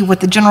going to be what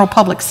the general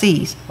public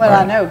sees. Well,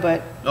 I know,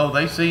 but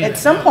they see it. at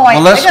some point,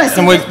 Well, they're let's- going to see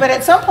can we- this, but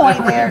at some point,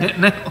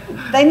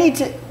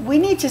 we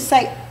need to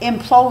say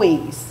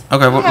employees.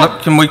 Okay, well,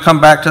 can we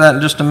come back to that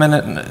in just a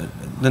minute? And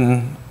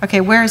then, Okay,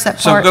 where is that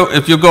so part?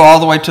 if you'll go all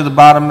the way to the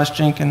bottom, Ms.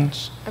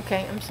 Jenkins.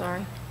 Okay, I'm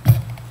sorry.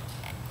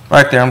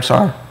 Right there, I'm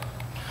sorry.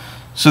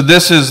 So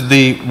this is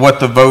what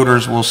the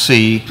voters will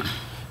see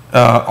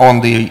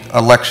on the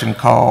election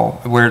call,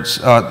 where it's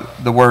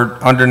the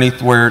word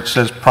underneath where it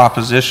says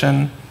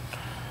proposition.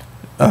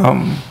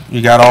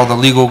 You got all the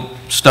legal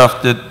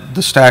stuff that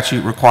the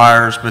statute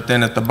requires, but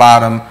then at the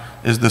bottom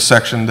is the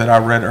section that I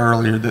read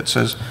earlier that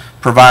says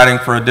providing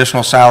for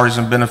additional salaries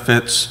and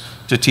benefits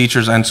to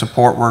teachers and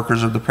support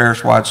workers of the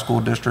parish-wide school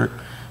district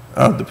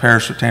of the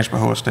parish of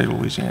Tangipahoa, state of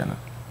Louisiana.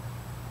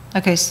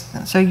 Okay,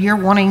 so you're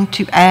wanting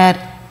to add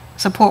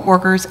support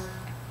workers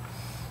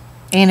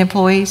and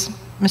employees,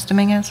 Ms.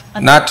 Dominguez?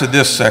 Not to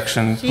this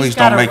section. Please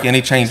don't make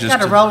any changes. She's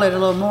got to roll it a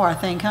little more, I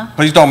think, huh?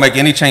 Please don't make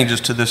any changes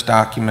to this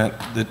document.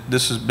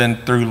 This has been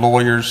through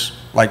lawyers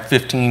like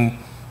 15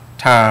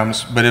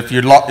 times, but if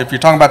you're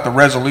talking about the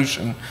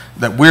resolution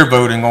that we're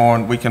voting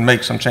on, we can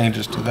make some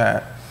changes to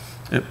that,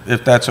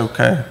 if that's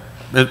okay.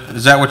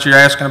 Is that what you're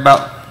asking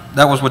about?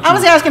 That was what you... I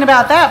was asking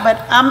about that,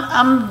 but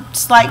I'm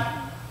just like,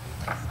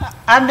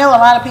 I know a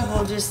lot of people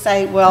will just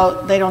say,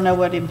 well, they don't know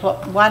what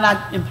why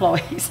not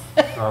employees?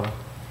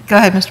 Go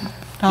ahead, Mr.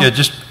 Tom.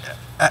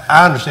 Yeah,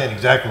 I understand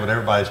exactly what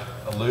everybody's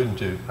alluding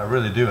to. I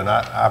really do, and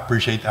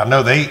I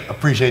know they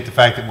appreciate the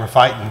fact that we're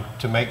fighting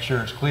to make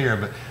sure it's clear,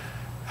 but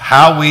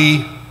how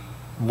we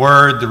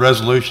word the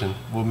resolution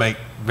will make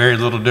very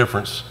little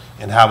difference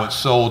in how it's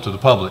sold to the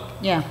public.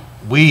 Yeah.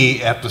 We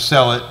have to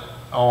sell it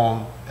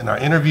in our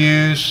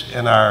interviews,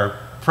 in our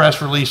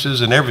press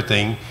releases and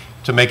everything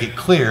to make it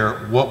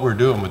clear what we're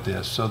doing with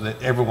this so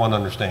that everyone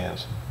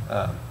understands.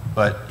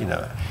 But, you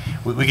know,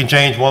 we can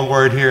change one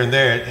word here and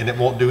there and it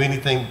won't do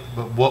anything,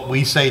 but what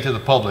we say to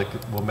the public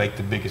will make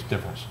the biggest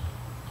difference.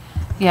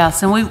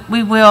 Yes, and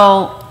we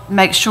will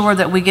make sure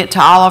that we get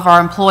to all of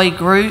our employee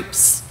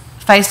groups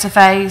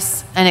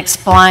face-to-face and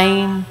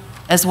explain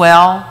as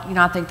well. You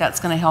know, I think that's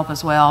going to help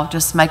as well,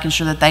 just making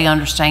sure that they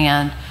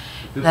understand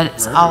that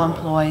it's all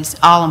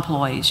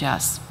employees,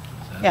 yes.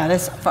 Yeah,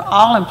 that's for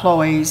all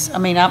employees. I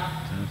mean, I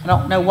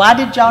don't know, why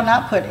did y'all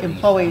not put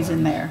employees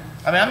in there?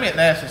 I mean, I meant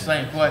to ask the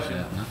same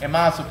question. Am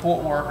I a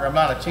support worker? Am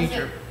I a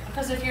teacher?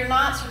 Because if you're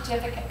not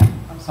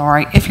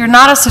if you're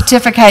not a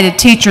certificated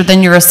teacher,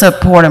 then you're a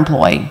support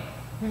employee.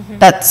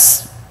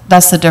 That's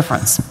the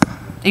difference.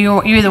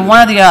 You're either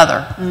one or the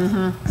other.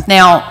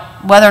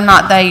 Now, whether or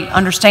not they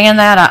understand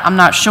that, I'm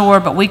not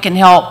sure, but we can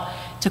help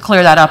to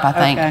clear that up, I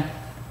think. Okay.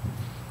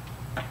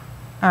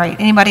 All right,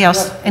 anybody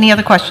else? Any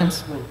other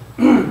questions?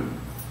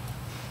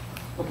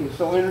 Okay,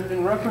 so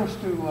in reference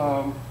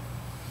to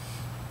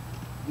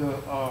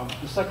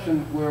the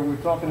section where we're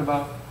talking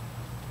about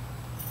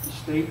the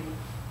state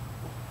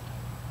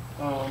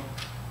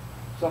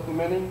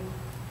supplementing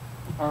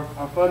our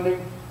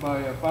funding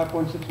by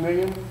 5.6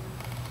 million,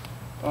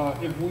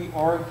 if we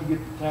are to get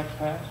the tax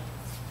passed,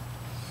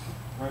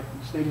 right,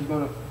 the state is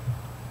going to,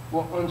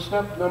 well, on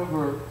step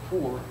number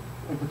 4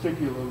 in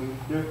particularly,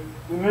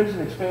 we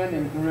mentioned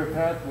expanding career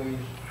pathways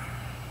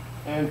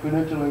and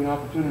credentialing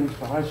opportunities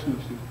for high school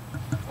students.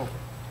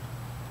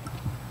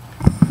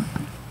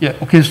 Yeah,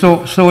 okay,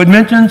 so it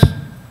mentions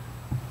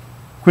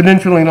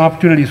credentialing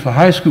opportunities for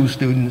high school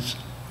students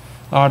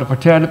to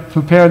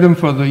prepare them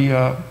for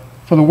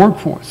the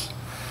workforce.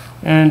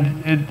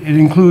 And it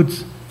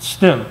includes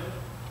STEM,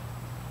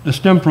 the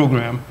STEM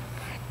program,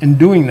 in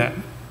doing that.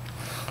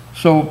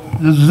 So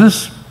does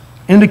this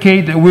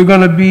indicate that we're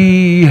going to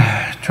be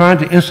trying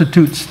to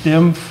institute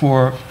STEM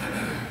for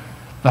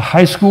the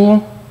high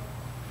school?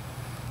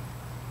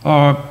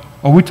 Or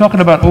are we talking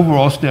about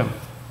overall STEM?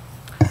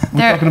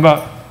 We're talking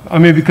about, I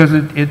mean, because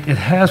it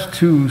has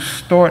to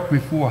start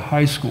before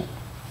high school.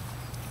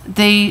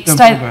 The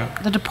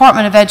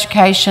Department of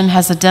Education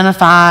has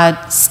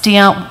identified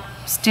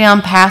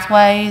STEM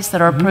pathways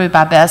that are approved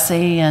by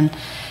Bessie and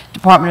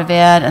Department of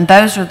Ed, and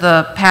those are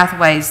the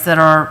pathways that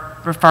are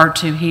referred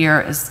to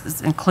here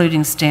as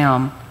including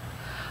STEM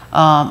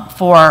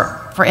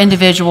for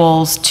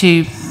individuals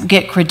to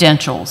get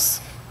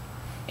credentials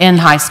in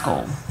high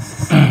school.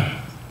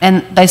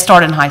 And they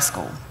start in high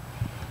school.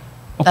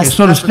 Okay,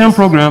 so the STEM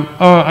program,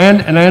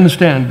 and I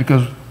understand,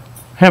 because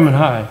Hammond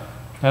High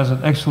has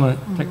an excellent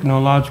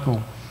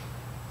technological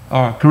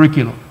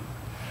curriculum.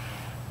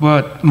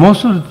 But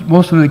most of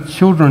the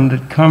children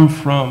that come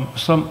from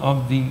some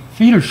of the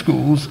feeder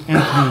schools into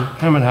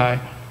Hammond High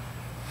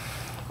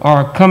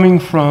are coming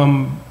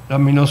from, I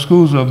mean, those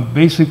schools are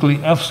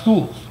basically F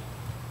schools.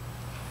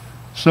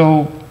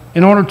 So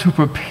in order to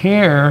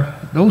prepare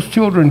those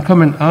children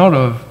coming out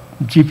of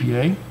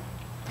GPA,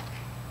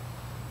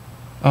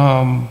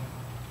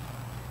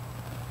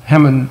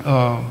 Hammond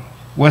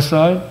West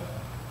Side,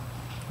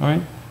 all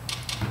right?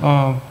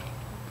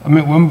 I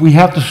mean, when we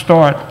have to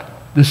start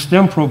the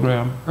STEM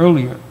program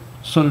earlier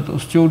so that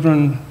those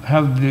children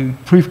have the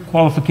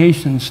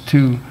pre-qualifications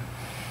to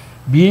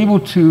be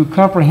able to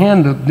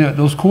comprehend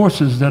those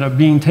courses that are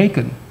being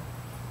taken.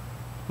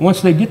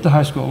 Once they get to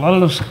high school,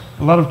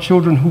 a lot of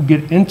children who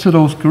get into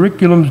those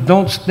curriculums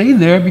don't stay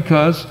there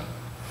because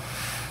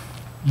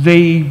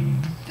they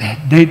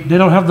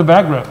don't have the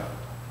background.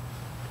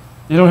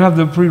 They don't have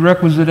the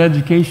prerequisite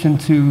education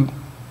to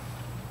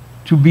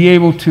be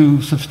able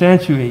to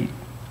substantiate,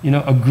 you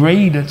know, a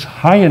grade that's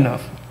high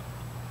enough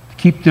to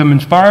keep them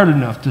inspired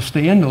enough to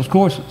stay in those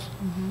courses.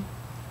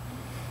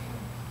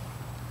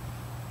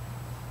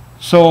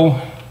 So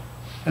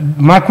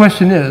my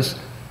question is,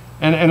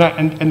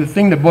 and the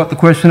thing that brought the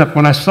question up,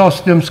 when I saw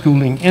STEM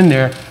schooling in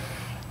there,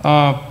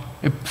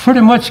 it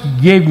pretty much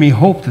gave me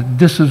hope that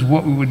this is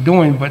what we were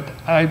doing, but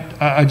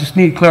I just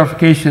need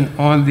clarification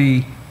on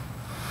the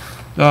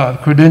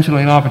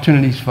credentialing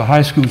opportunities for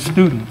high school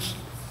students.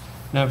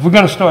 Now, if we're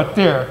going to start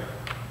there,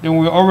 then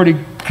we're already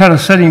kind of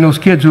setting those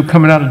kids who are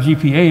coming out of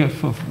GPA,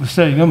 for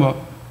setting them up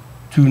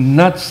to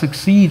not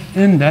succeed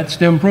in that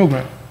STEM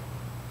program.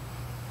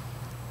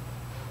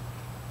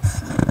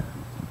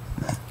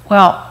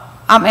 Well,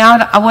 I mean,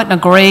 I wouldn't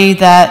agree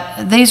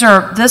that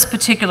this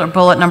particular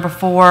bullet, number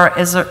 4,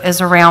 is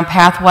around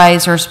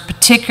pathways. There's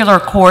particular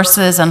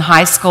courses in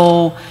high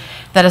school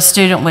that a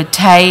student would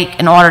take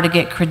in order to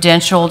get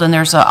credentialed, and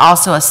there's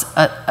also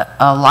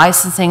a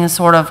licensing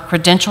sort of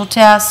credential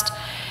test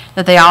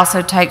that they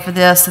also take for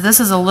this. So this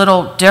is a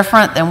little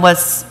different than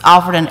what's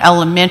offered in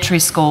elementary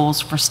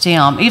schools for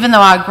STEM, even though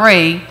I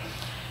agree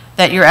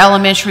that your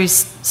elementary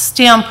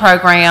STEM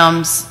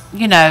programs,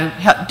 you know,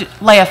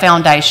 lay a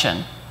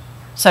foundation,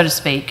 so to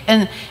speak.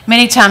 And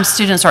many times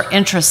students are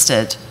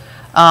interested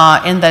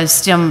in those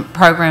STEM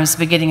programs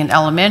beginning in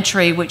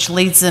elementary, which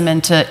leads them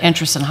into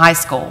interest in high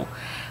school.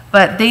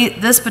 But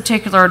this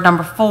particular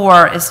number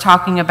 4 is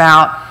talking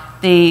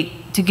about to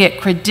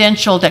get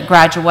credentialed at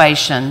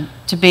graduation,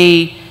 to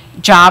be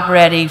job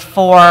ready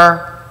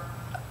for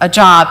a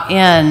job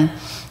in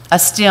a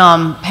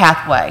STEM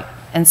pathway.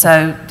 And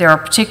so there are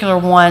particular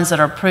ones that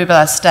are approved by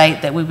the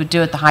state that we would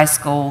do at the high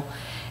school,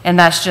 and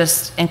that's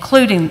just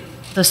including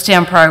the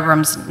STEM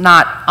programs,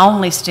 not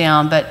only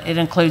STEM, but it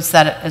includes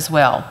that as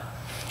well.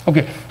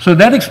 Okay, so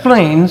that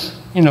explains,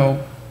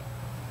 that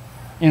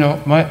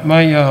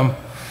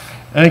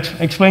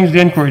explains the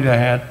inquiry that I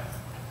had.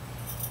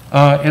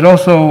 It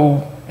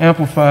also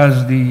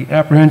amplifies the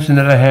apprehension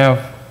that I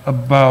have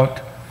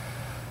about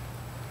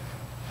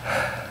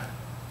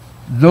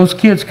those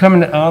kids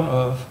coming out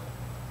of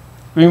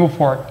Greenville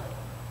Park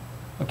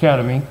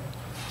Academy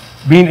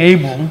being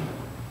able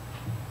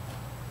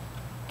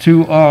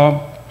to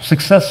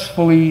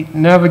successfully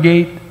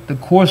navigate the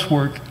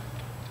coursework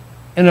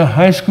in a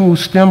high school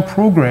STEM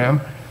program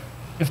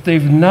if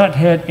they've not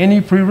had any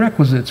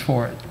prerequisites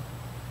for it.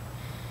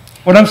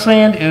 What I'm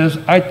saying is,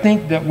 I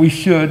think that we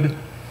should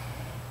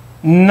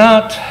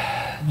not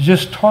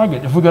just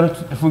target, if we're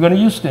going to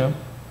use STEM,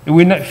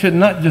 should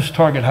not just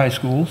target high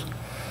schools,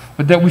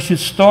 but that we should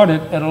start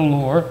it at a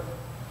lower,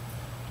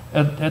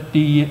 at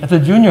the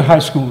junior high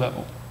school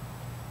level,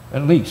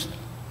 at least.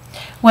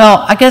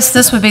 Well, I guess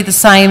this would be the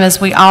same as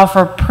we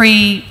offer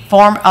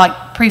pre-pharmacy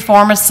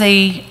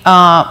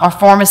or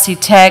pharmacy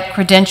tech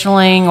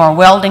credentialing or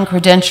welding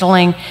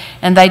credentialing,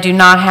 and they do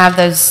not have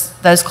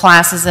those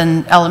classes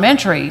in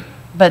elementary,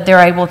 but they're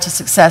able to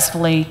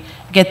successfully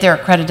get their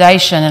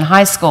accreditation in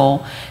high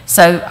school.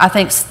 So I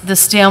think the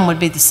STEM would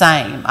be the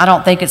same. I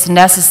don't think it's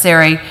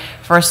necessary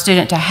for a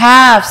student to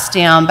have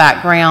STEM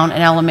background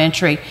in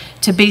elementary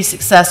to be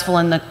successful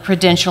in the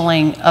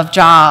credentialing of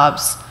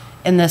jobs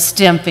in the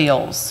STEM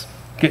fields.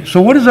 Okay, so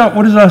what is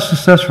our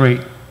success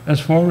rate as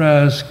far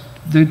as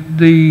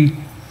the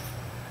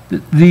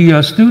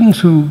students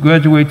who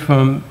graduate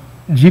from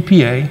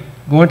GPA,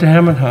 going to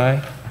Hammond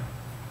High?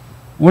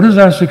 What is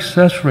our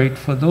success rate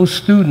for those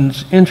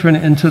students entering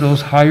into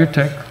those higher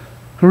tech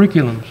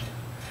curriculums?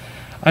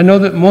 I know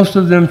that most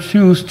of them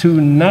choose to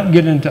not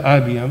get into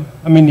IBM,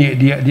 I mean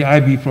the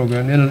IB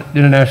program, the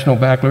International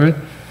Baccalaureate,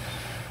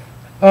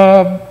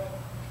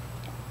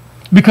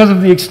 because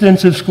of the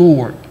extensive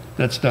schoolwork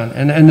that's done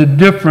and the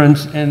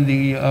difference in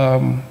the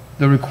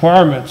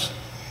requirements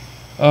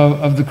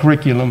of the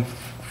curriculum,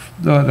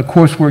 the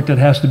coursework that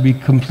has to be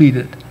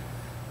completed.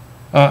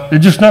 They're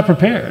just not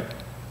prepared.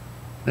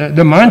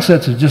 The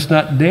mindsets are just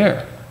not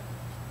there.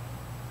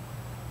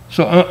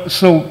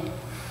 So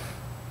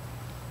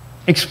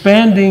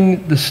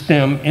expanding the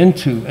STEM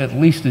into at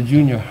least the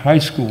junior high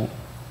school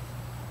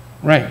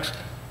ranks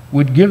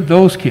would give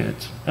those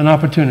kids an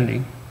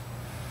opportunity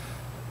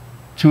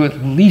to at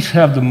least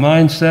have the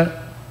mindset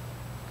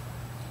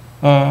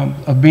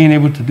of being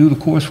able to do the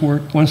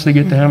coursework once they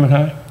get to Hammond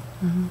High.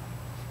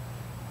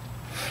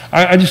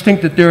 I just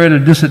think that they're at a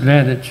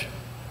disadvantage.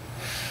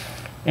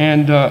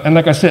 And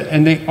like I said,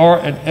 and they are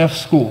an F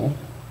school.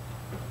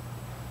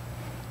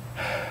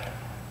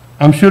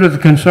 I'm sure that the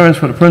concerns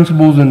for the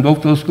principals in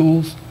both those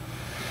schools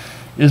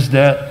is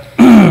that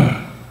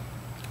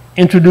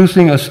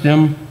introducing a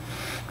STEM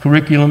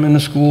curriculum in the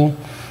school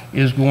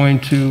is going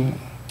to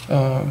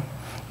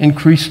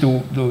increase the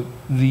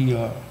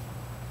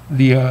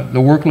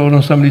workload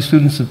on some of these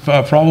students,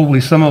 probably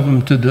some of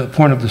them to the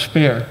point of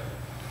despair.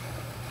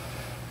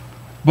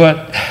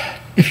 But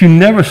if you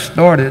never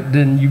start it,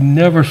 then you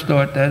never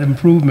start, that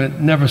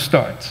improvement never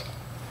starts.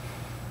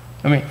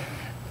 I mean,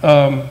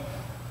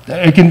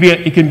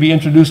 it can be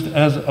introduced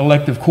as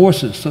elective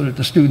courses so that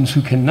the students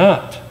who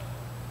cannot,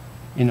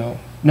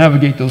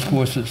 navigate those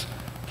courses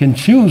can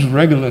choose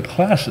regular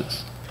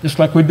classes, just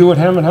like we do at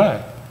Hammond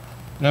High.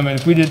 I mean,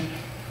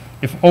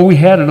 if all we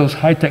had are those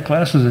high-tech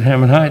classes at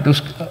Hammond High, those,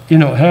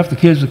 half the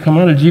kids that come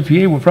out of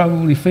GPA would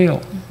probably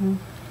fail.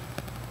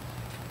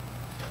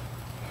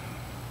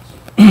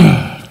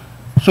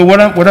 So what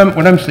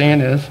I'm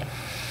saying is,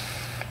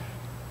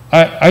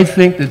 I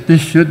think that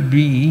this should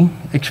be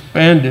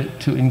expanded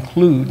to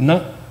include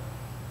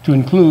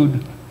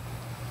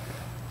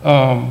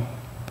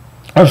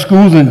our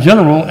schools in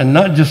general and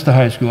not just the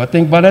high school. I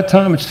think by that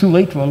time it's too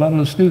late for a lot of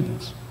the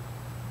students.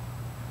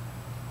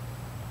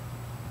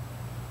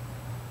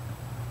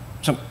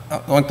 So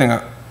one thing,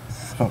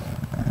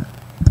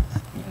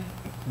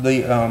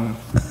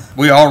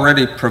 we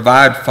already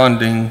provide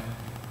funding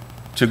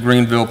to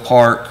Greenville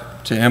Park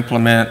to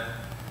implement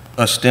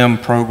a STEM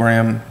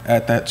program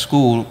at that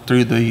school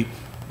through the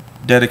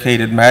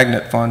dedicated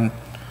magnet fund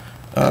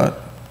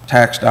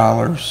tax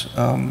dollars.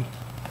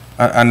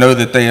 I know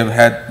that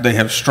they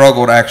have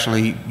struggled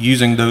actually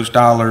using those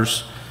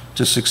dollars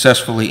to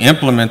successfully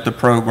implement the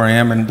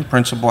program, and the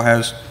principal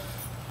has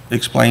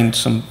explained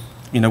some,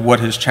 what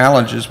his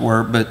challenges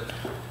were. But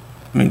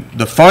I mean,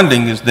 the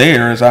funding is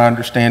there, as I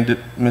understand it,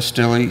 Ms.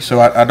 Stilley.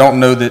 So I don't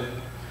know that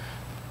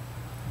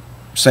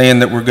saying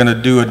that we're going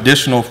to do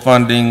additional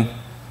funding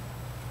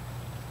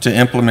to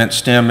implement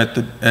STEM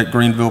at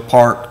Greenville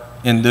Park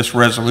in this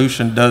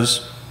resolution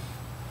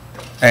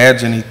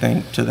adds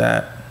anything to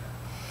that.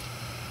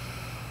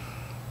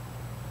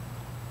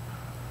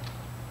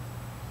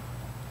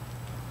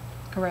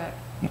 Correct.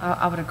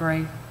 I would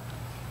agree.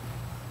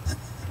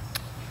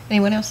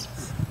 Anyone else?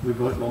 We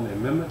voted on the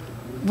amendment?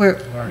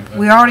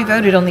 We already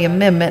voted on the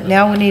amendment.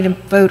 Now we need to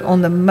vote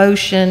on the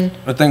motion.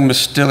 I think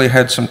Ms. Stilley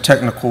had some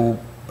technical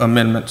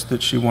amendments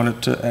that she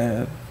wanted to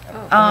add.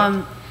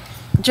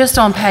 Just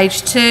on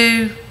page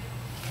 2,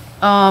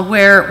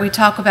 where we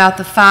talk about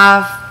the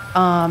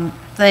 5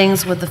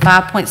 things with the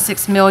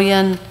 5.6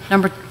 million,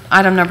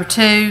 item number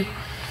 2,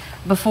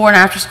 before and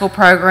after school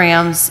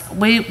programs,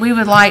 we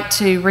would like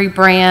to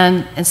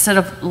rebrand, instead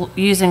of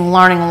using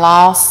learning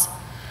loss,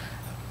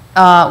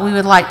 we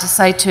would like to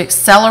say to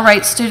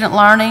accelerate student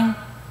learning.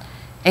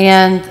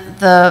 And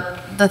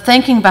the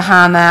thinking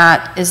behind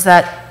that is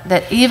that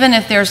even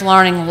if there's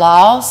learning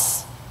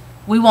loss,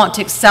 we want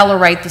to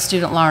accelerate the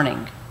student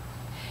learning.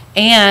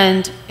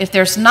 And if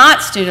there's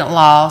not student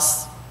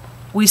loss,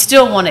 we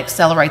still want to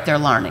accelerate their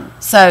learning.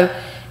 So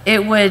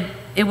it would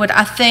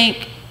I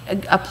think,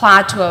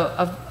 apply to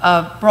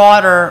a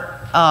broader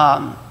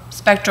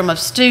spectrum of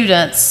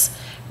students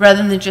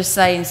rather than just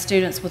saying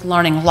students with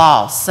learning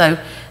loss. So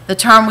the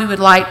term we would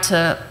like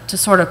to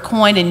sort of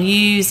coin and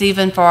use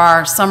even for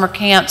our summer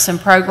camps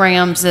and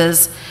programs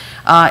is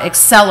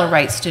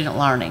accelerate student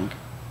learning.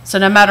 So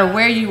no matter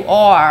where you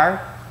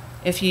are,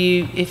 if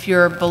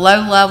you're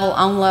below level,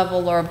 on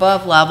level, or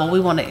above level, we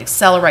want to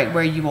accelerate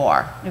where you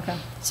are. Okay.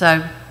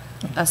 So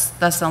that's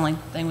the only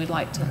thing we'd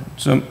like to.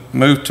 So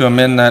move to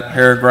amend that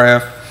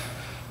paragraph,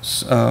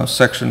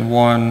 section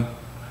 1,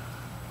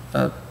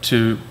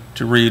 to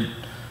read,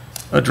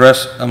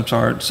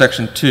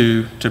 section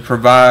 2, to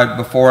provide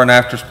before and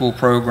after school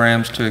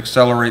programs to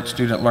accelerate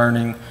student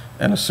learning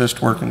and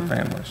assist working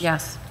families.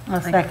 Yes.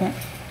 A second.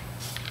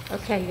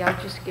 Okay, y'all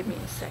just give me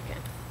a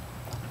second.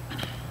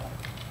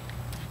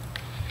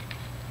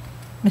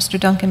 Mr.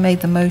 Duncan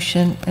made the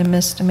motion, and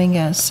Ms.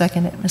 Dominguez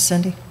seconded. Ms.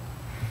 Cindy?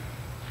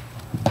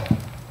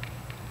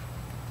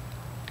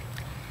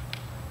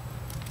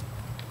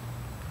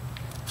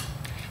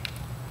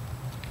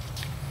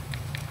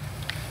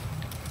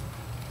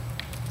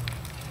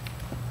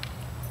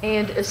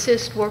 And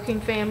assist working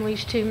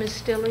families too,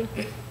 Ms. Stilley?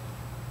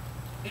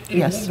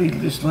 Yes. It won't be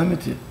just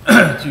limited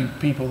to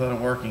people that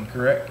are working,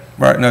 correct?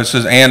 Right, no, it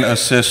says and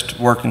assist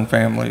working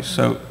families.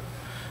 So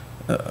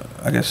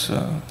I guess,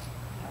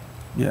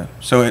 yeah.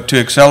 So to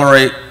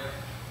accelerate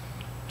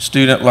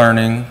student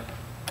learning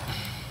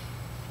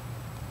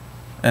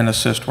and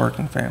assist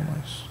working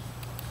families.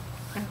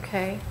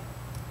 Okay.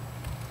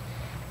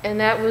 And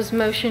that was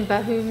motioned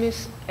by who,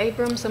 Ms.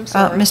 Abrams? I'm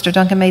sorry. Mr.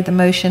 Duncan made the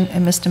motion,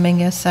 and Ms.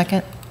 Dominguez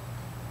second.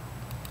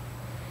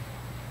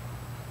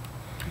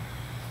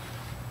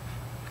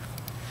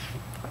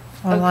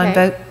 Online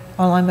Okay. vote,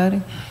 online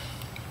voting?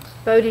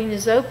 Voting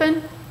is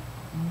open.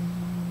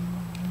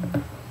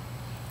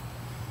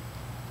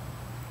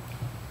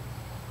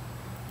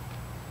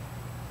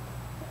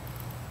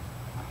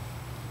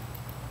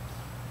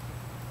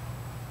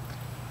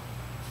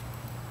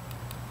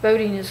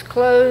 Voting is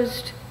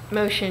closed.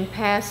 Motion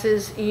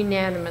passes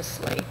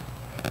unanimously.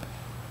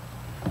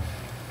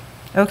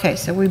 Okay,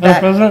 so we Madam back.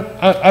 President,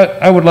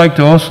 I would like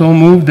to also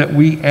move that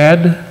we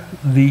add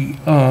the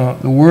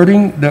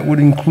wording that would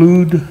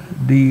include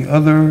the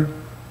other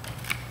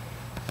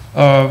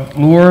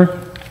lower,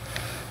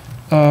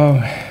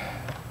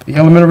 the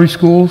elementary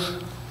schools,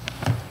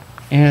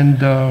 and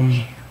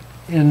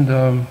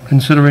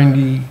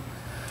considering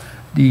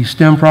the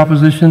STEM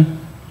proposition.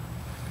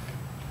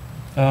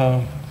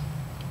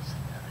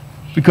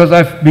 Because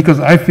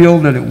I feel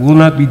that it will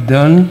not be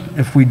done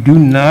if we do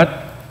not,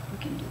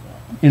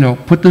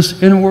 put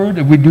this in word.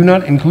 If we do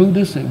not include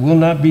this, it will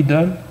not be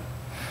done.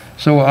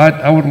 So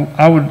I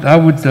would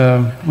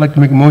like to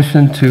make a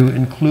motion to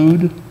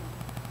include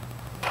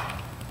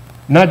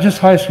not just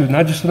high schools,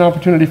 not just an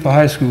opportunity for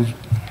high schools,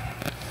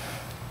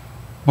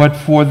 but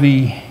for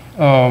the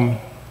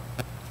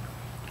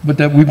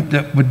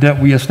that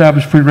we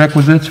establish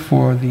prerequisites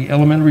for the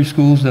elementary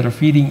schools that are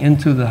feeding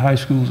into the high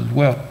schools as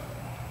well.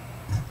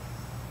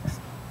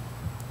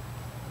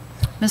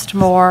 Mr.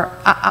 Moore,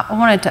 I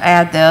wanted to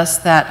add this,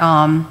 that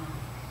a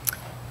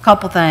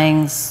couple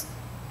things.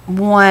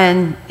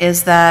 One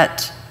is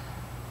that,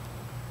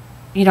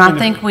 I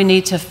think we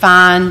need to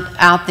find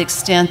out the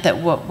extent that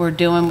what we're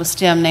doing with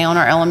STEM now in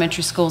our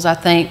elementary schools. I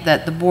think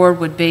that the board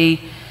would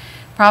be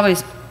probably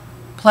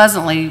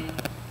pleasantly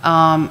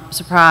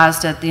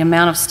surprised at the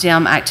amount of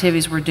STEM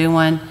activities we're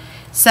doing.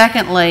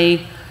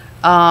 Secondly,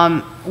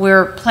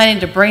 we're planning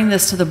to bring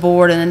this to the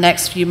board in the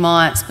next few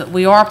months, but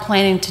we are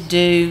planning to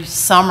do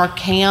summer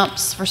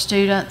camps for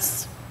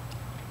students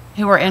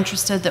who are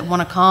interested that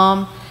want to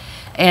come.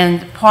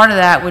 And part of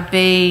that would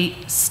be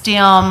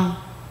STEM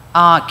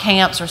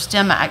camps or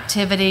STEM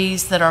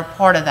activities that are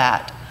part of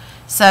that.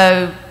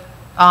 So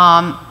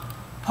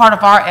part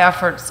of our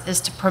efforts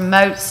is to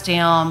promote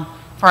STEM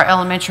for our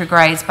elementary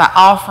grades by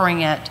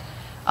offering it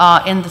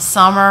in the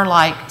summer,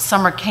 like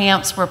summer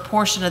camps, where a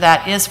portion of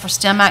that is for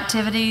STEM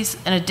activities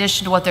in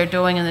addition to what they're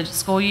doing in the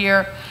school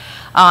year,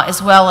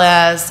 as well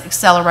as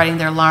accelerating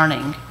their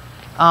learning.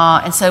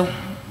 And so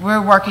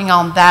we're working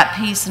on that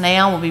piece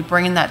now. We'll be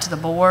bringing that to the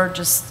board.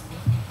 Just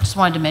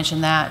wanted to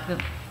mention that.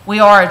 We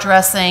are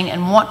addressing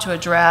and want to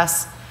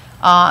address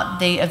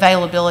the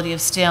availability of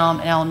STEM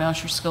in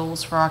elementary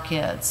schools for our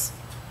kids.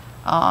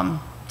 So I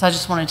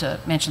just wanted to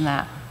mention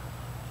that.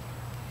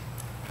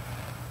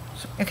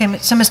 Okay,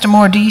 so Mr.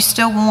 Moore, do you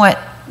still want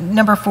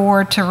number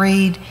 4 to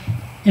read?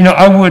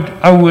 I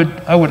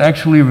would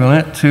actually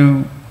relent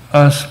to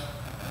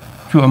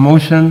a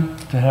motion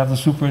to have the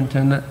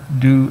superintendent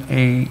do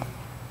a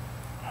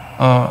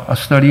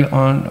study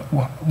on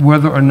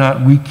whether or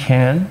not we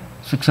can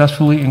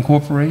successfully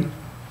incorporate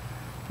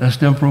the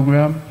STEM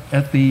program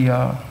at the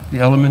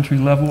elementary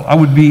level. I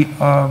would be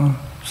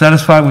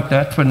satisfied with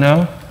that for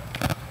now.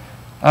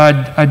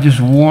 I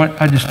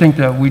just think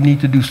that we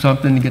need to do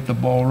something to get the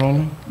ball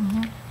rolling.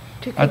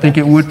 I think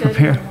it would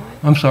prepare.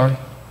 I'm sorry.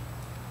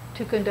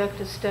 To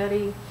conduct a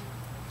study.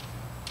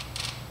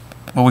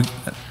 Well,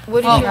 What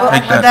is Well, your,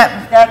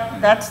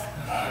 That's,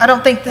 I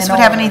don't think this would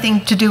have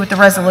anything to do with the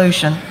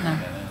resolution.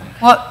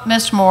 Well,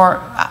 Mr. Moore,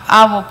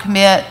 I will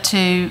commit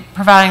to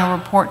providing a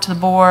report to the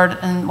board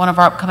in one of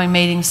our upcoming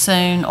meetings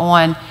soon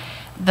on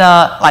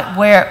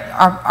where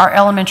our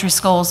elementary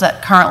schools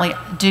that currently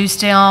do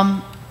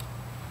STEM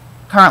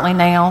currently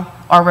now,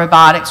 or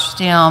robotics,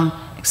 STEM,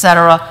 et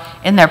cetera,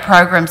 in their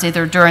programs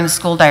either during the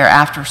school day or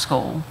after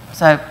school.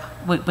 So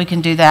we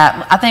can do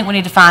that. I think we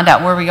need to find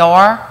out where we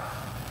are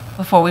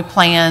before we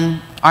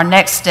plan our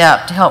next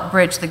step to help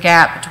bridge the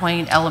gap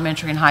between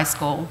elementary and high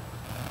school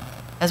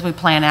as we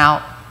plan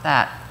out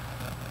that.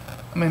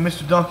 I mean,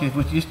 Mr. Duncan,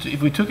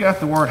 if we took out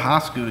the word high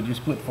school and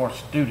just put for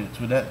students,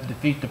 would that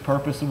defeat the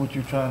purpose of what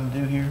you're trying to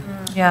do here?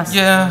 Yes.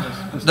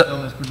 Yeah. This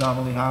is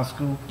predominantly high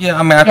school? Yeah,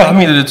 I mean, I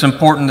think that it's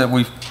important that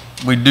we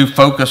do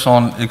focus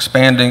on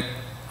expanding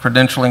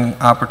credentialing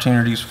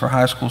opportunities for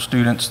high school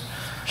students.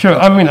 Sure.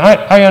 I mean,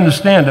 I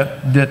understand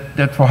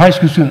that for high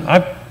school students,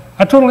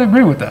 I totally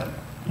agree with that.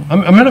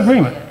 I'm in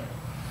agreement.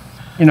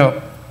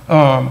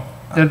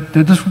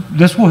 That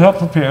this will help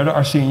prepare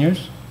our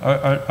seniors,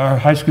 our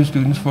high school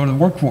students for the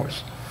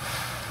workforce.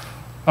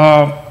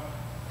 I'm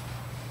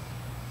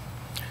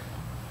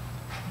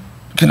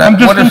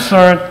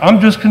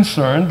just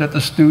concerned that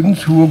the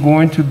students who are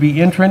going to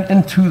be entering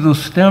into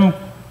those STEM,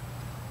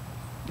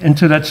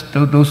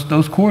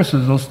 those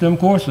courses, those STEM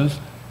courses,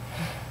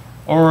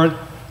 or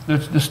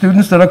the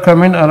students that are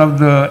coming out of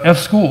the F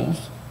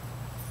schools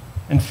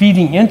and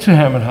feeding into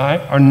Hammond High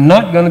are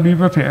not going to be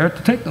prepared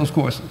to take those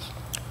courses.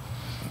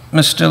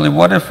 Ms. Stilley,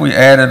 what if we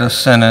added a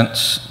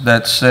sentence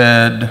that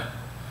said,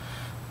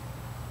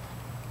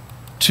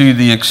 to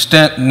the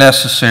extent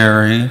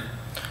necessary,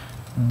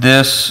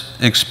 this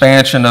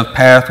expansion of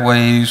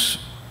pathways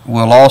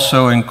will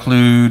also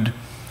include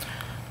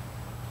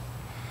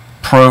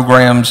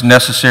programs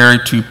necessary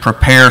to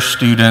prepare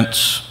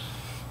students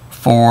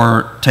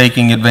for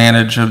taking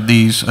advantage of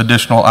these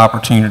additional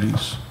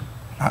opportunities?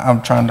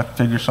 I'm trying to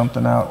figure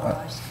something out.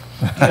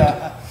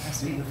 That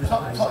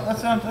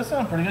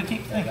sounds pretty good.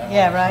 Keep thinking.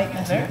 Yeah, right?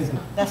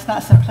 That's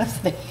not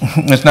simplicity.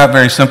 It's not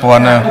very simple, I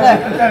know.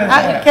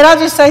 Can I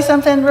just say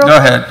something real quick? Go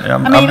ahead. Yeah,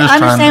 I mean, I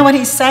understand what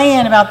he's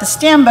saying about the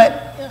STEM,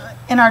 but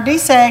in our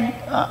DSEG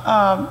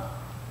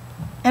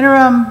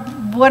interim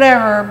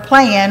whatever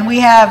plan, we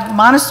have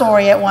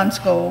Montessori at one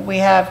school, we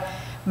have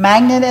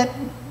magnet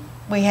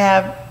we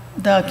have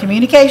the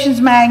communications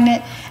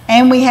magnet,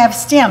 and we have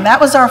STEM. That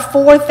was our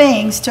 4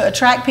 things to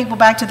attract people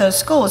back to those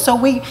schools. So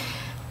we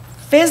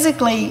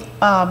physically,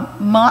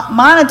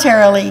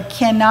 monetarily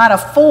cannot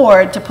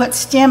afford to put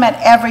STEM at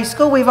every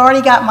school. We've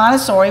already got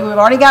Montessori, we've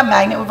already got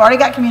magnet, we've already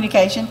got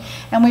communication,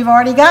 and we've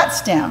already got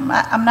STEM.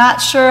 I'm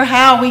not sure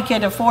how we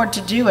could afford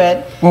to do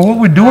it. Well, what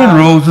we're doing,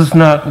 Rose, is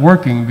not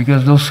working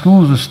because those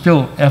schools are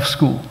still F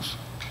schools.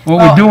 What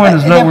we're doing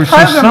is not working.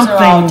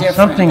 So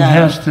something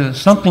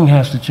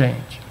has to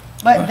change.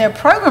 But their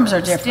programs are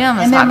different, STEM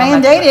is and they're not gonna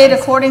make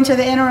mandated according to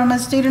the interim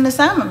and student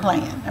assignment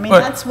plan. I mean,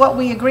 that's what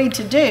we agreed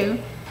to do.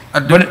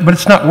 But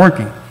it's not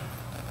working.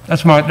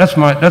 That's my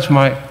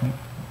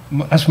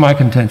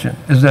contention,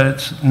 is that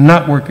it's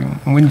not working.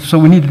 So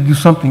we need to do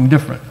something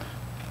different.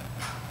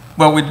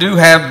 Well, we do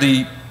have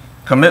the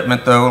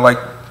commitment, though, like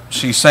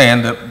she's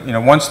saying, that, you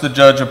know, once the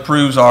judge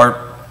approves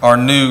our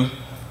new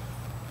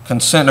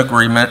consent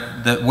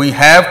agreement, that we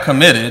have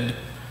committed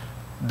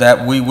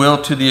that we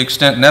will, to the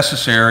extent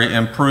necessary,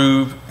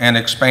 improve and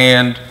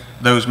expand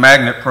those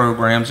magnet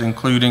programs,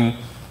 including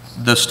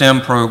the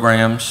STEM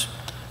programs,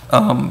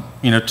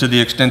 you know, to the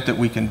extent that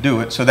we can do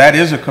it. So that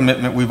is a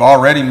commitment we've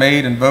already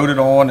made and voted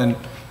on, and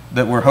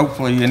that we're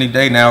hopefully any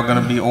day now going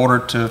to be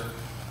ordered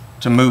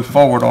to move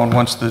forward on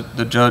once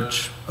the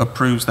judge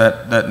approves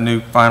that new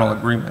final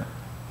agreement.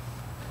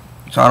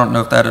 So I don't know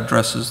if that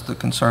addresses the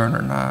concern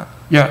or not.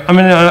 Yeah, I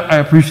mean, I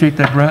appreciate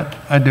that, Brett.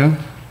 I do.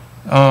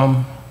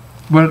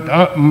 But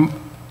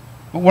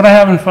what I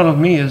have in front of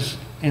me is,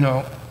 you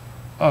know,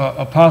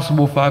 a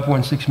possible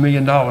 $5.6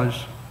 million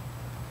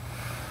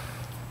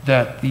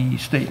that the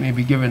state may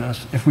be giving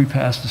us if we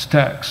pass this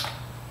tax.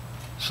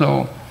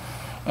 So,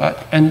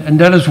 and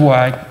that is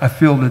why I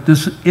feel that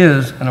this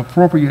is an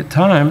appropriate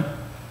time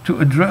to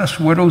address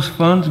where those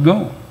funds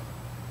go.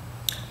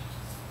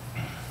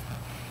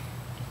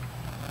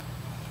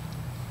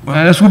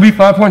 And this will be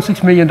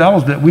 $5.6 million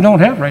that we don't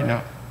have right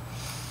now.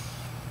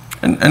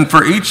 And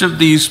for each of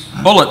these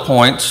bullet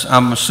points,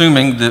 I'm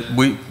assuming that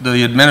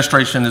the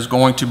administration is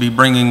going to be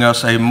bringing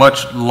us a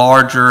much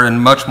larger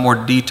and much more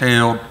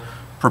detailed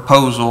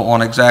proposal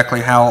on exactly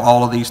how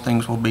all of these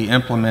things will be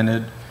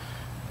implemented,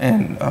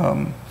 and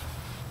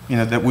you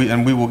know, that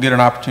we will get an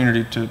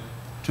opportunity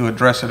to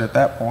address it at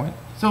that point.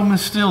 So,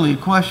 Ms.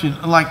 Stilley,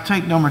 question, like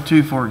take number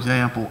 2, for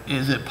example.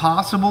 Is it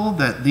possible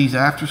that these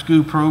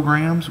after-school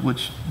programs,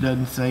 which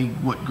doesn't say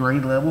what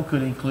grade level,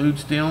 could include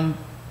STEM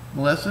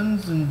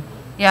lessons? And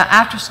Yeah,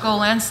 after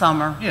school and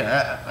summer.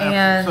 yeah,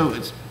 And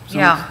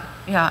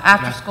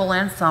after school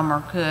and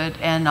summer could,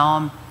 and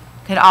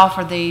could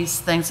offer these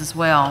things as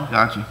well.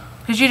 Gotcha.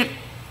 Because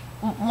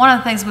one of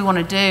the things we want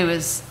to do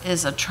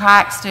is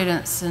attract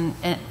students and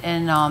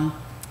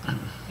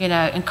you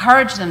know,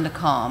 encourage them to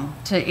come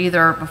to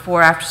either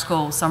before or after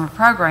school summer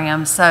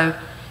programs. So,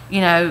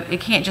 you know, it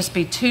can't just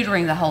be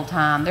tutoring the whole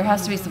time. There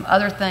has to be some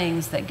other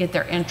things that get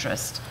their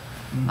interest.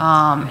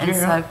 And Jared,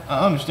 so,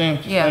 I understand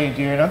what you're saying,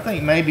 Jared. I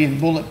think maybe in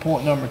bullet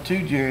point number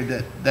 2,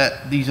 Jared,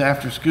 that these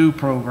after-school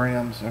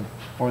programs are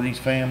for these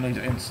families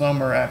in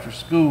summer after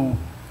school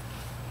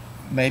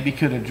maybe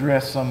could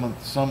address some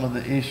of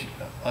the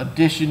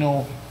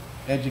additional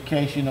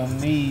educational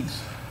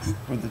needs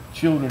for the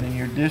children in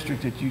your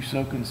district that you're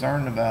so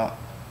concerned about.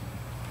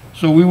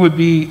 So we would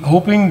be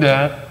hoping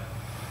that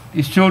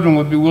these children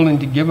would be willing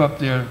to give up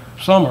their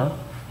summer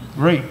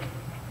break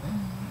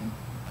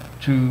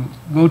to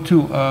go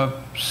to a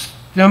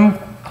STEM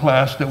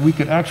class that we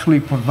could actually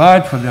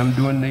provide for them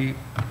during the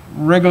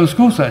regular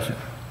school session.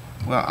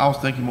 Well, I was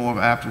thinking more of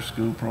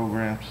after-school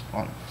programs,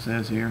 like it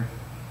says here,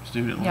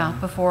 student learning. yeah,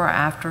 before or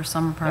after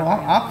summer program.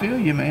 Well, I feel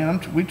you, man.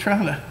 We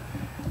trying to.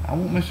 I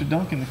want Mr.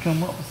 Duncan to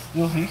come up with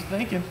what he's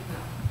thinking.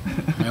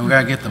 And we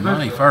gotta get the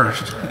money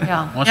first.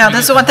 Yeah. Once Yeah, we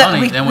this get is what the that-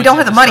 money, we then don't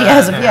have can the money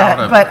as of decide yet,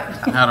 how to-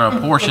 but- How to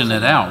apportion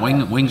it out. We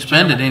can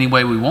spend it any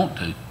way we want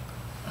to,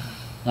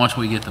 once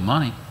we get the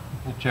money.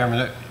 Mr.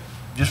 Chairman,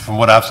 just from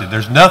what I've seen,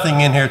 there's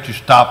nothing in here to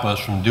stop us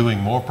from doing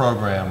more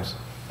programs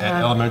at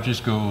elementary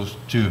schools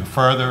to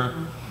further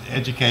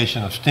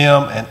education of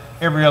STEM and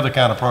every other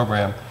kind of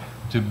program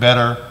to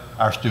better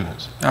our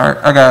students. All right,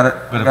 I got it.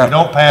 But if we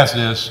don't pass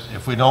this,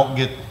 if we don't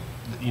get,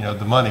 you know,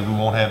 the money, we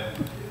won't have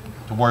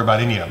to worry about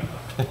any of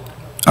it.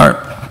 All right,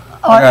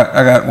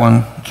 I got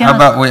one. How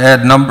about we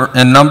add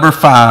number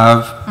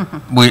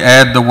 5, we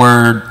add the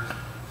word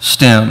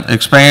STEM.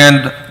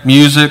 Expand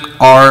music,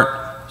 art,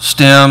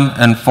 STEM,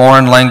 and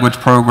foreign language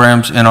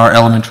programs in our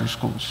elementary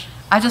schools.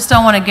 I just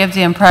don't want to give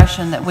the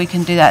impression that we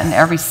can do that in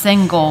every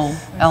single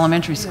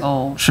elementary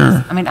school.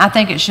 Sure. I mean, I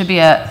think it should be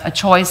a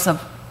choice of,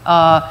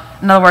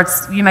 in other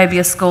words, you may be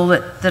a school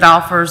that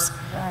offers,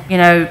 you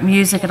know,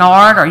 music and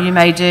art, or you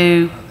may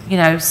do, you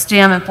know,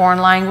 STEM and foreign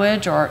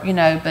language, or, you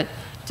know, but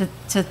to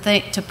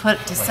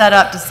set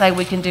up to say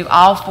we can do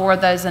all 4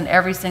 of those in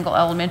every single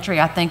elementary,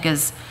 I think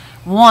is,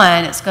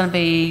 one, it's going to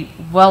be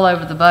well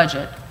over the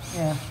budget.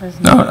 Yeah.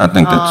 No, I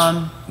think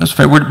that's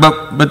fair.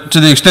 But to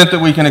the extent that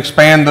we can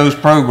expand those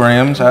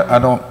programs, I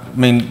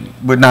mean,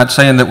 we're not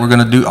saying that we're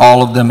going to do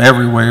all of them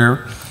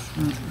everywhere.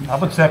 I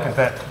would second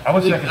that.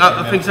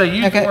 I think so,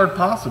 use the word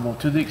possible,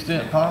 to the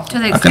extent possible. To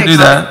the I can extent do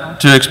that.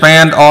 To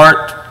expand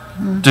art,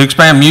 to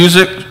expand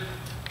music,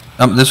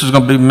 this is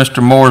going to be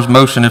Mr. Moore's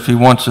motion if he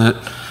wants it,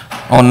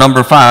 on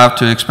number 5,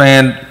 to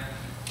expand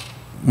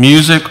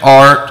music,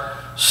 art,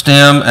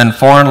 STEM, and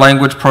foreign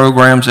language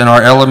programs in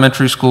our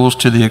elementary schools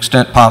to the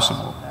extent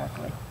possible.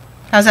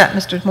 How's that,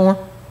 Mr. Moore?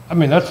 I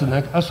mean, that's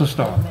a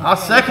start. I'll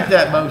second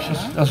that motion.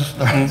 That's a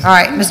start. All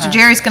right, Mr.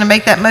 Jerry's going to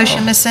make that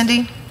motion, Miss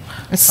Cindy.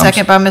 It's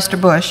second by Mr.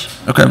 Bush.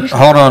 Okay,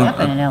 hold on, Up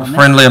in an elementary.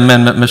 friendly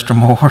amendment, Mr.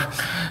 Moore.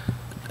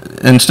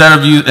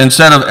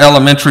 Instead of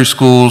elementary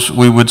schools,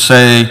 we would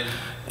say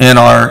in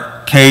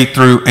our K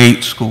through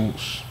 8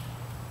 schools.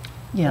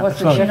 Yeah,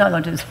 What's but the- you're not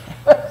going to do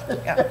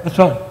that. That's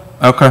fine.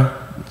 Okay.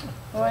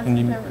 Can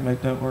you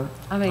make that work?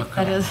 I mean,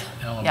 that is,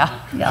 yeah.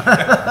 Yeah.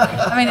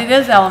 I mean, it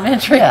is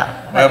elementary.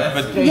 Yeah.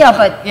 But Yeah,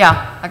 but,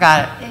 Yeah, I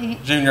got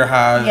it. junior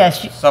high.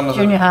 yes, some of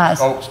the junior highs.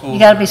 folk schools You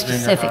got to be are junior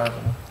specific. high.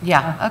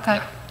 Yeah,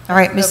 okay. All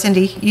right, Miss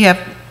Cindy, you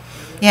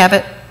have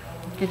it?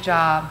 Good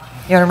job.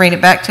 You want to read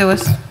it back to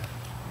us?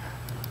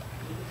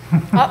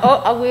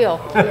 I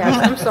will,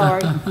 yes, I'm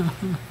sorry.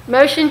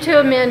 Motion to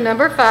amend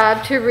number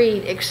 5 to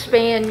read,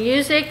 expand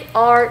music,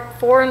 art,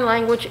 foreign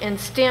language, and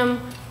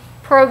STEM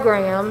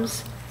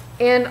programs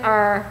in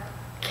our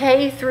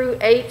K through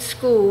 8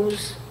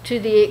 schools to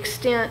the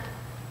extent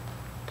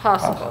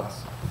possible.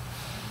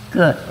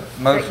 Good.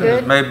 Motion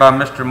good? is made by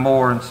Mr.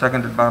 Moore and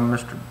seconded by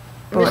Mr.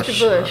 Bush.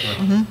 Mr. Bush.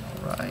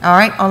 All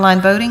right, online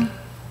voting?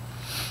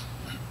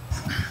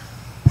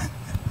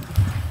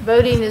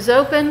 Voting is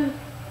open.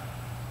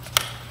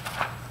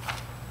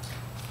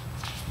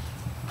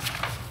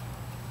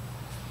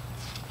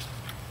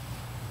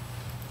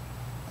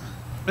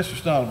 Mr.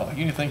 Stottlebach,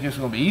 you didn't think this was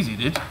going to be easy,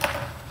 did you?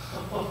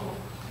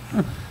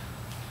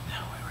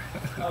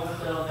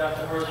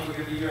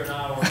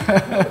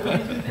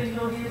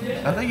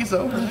 I think it's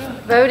over.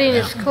 Voting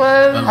is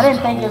closed. I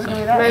didn't think it was going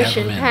to be that.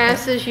 Motion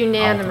passes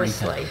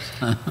unanimously.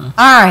 All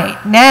right,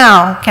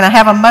 now, can I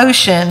have a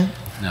motion?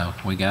 No,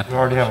 we got, We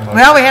already have a motion.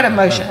 We already had a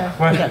motion.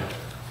 Question,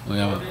 we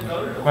have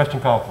a question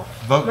called for.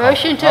 Vote call.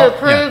 Motion to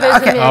approve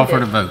as Okay. call for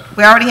the amended. vote.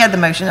 We already had the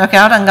motion. Okay,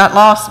 I done got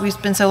lost. It's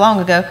been so long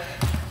ago.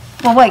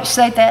 Well, wait,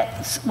 say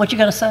that, what you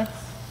going to say?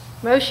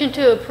 Motion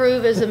to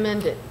approve as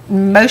amended.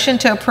 Motion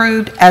to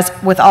approve as,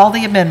 with all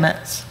the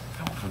amendments,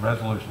 The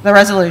resolution. the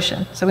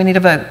resolution. So we need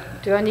a vote.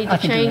 Do I need I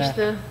to can do change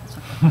that.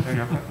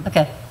 the,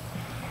 Okay.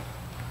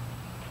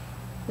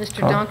 Mr.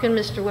 Duncan,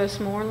 Mr.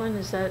 Westmoreland,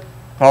 is that,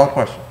 Call the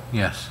question.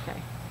 Yes. okay.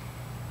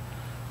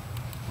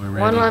 We're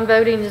ready. Online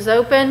voting is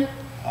open.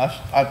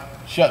 I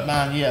shut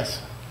mine,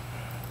 yes.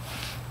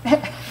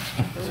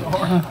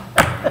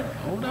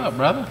 Hold up,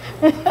 brother.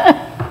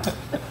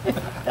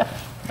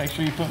 Make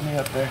sure you put me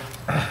up there.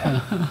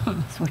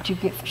 That's what you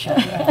get for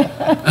shutting down.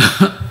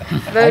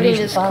 Voting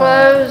usually is follow.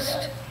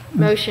 closed.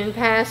 Motion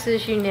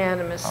passes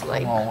unanimously.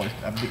 I'm always,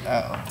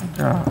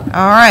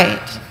 All right.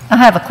 I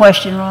have a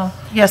question, Ron.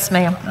 Yes,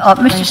 ma'am.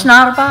 Mr.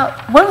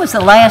 Snyderbach, when was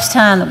the last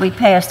time that we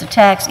passed a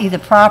tax, either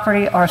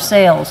property or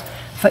sales,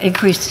 for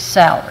increased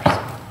salaries,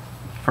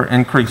 For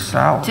increased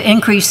salary. to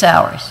increase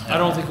salaries? I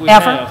don't think we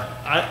Ever? have.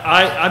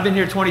 I've been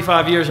here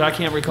 25 years, I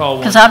can't recall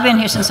one. Because I've been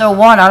here since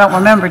 '01, I don't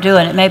remember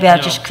doing it, maybe I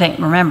No. just can't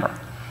remember.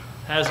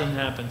 Hasn't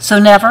happened. So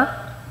never,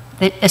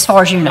 as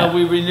far as you No, know?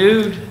 we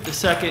renewed the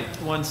second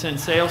 1-cent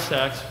sales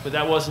tax, but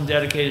that wasn't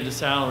dedicated to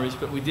salaries,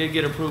 but we did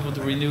get approval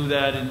to renew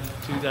that in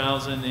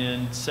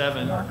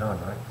 2007.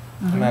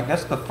 I mean, I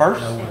guess the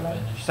first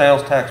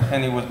sales tax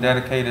penny was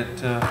dedicated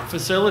to,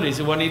 Facilities,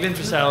 it wasn't even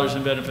for salaries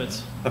and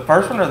benefits. the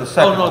first one or the Oh,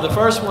 second? no, one? the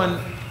first one,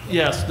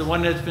 yes, the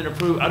one that's been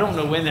approved, I don't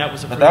know when that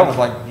was But approved. that was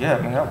like, yeah,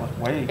 I mean, that was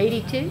way.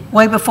 82?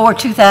 Way before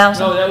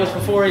 2000? No, that was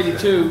before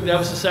 82, that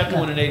was the second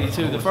one in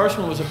 82. The first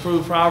one was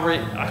approved probably,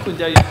 I couldn't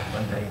tell you.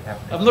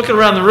 I'm looking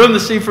around the room to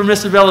see for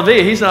Mr.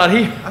 Bellavia, he's not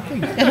here.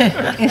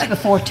 It's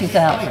before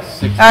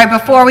 2000. All right,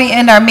 before we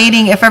end our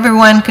meeting, if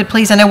everyone could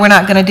please, I know we're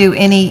not going to do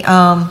any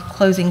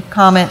closing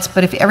comments,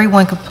 but if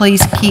everyone could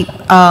please keep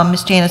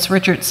Ms. Janice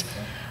Richards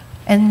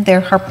in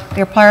their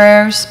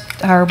prayers.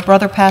 Her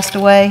brother passed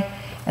away,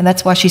 and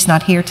that's why she's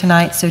not here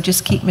tonight, so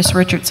just keep Ms.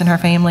 Richards and her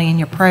family in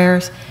your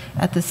prayers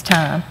at this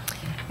time.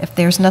 If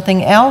there's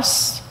nothing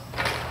else,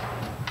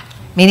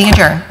 meeting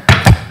adjourned.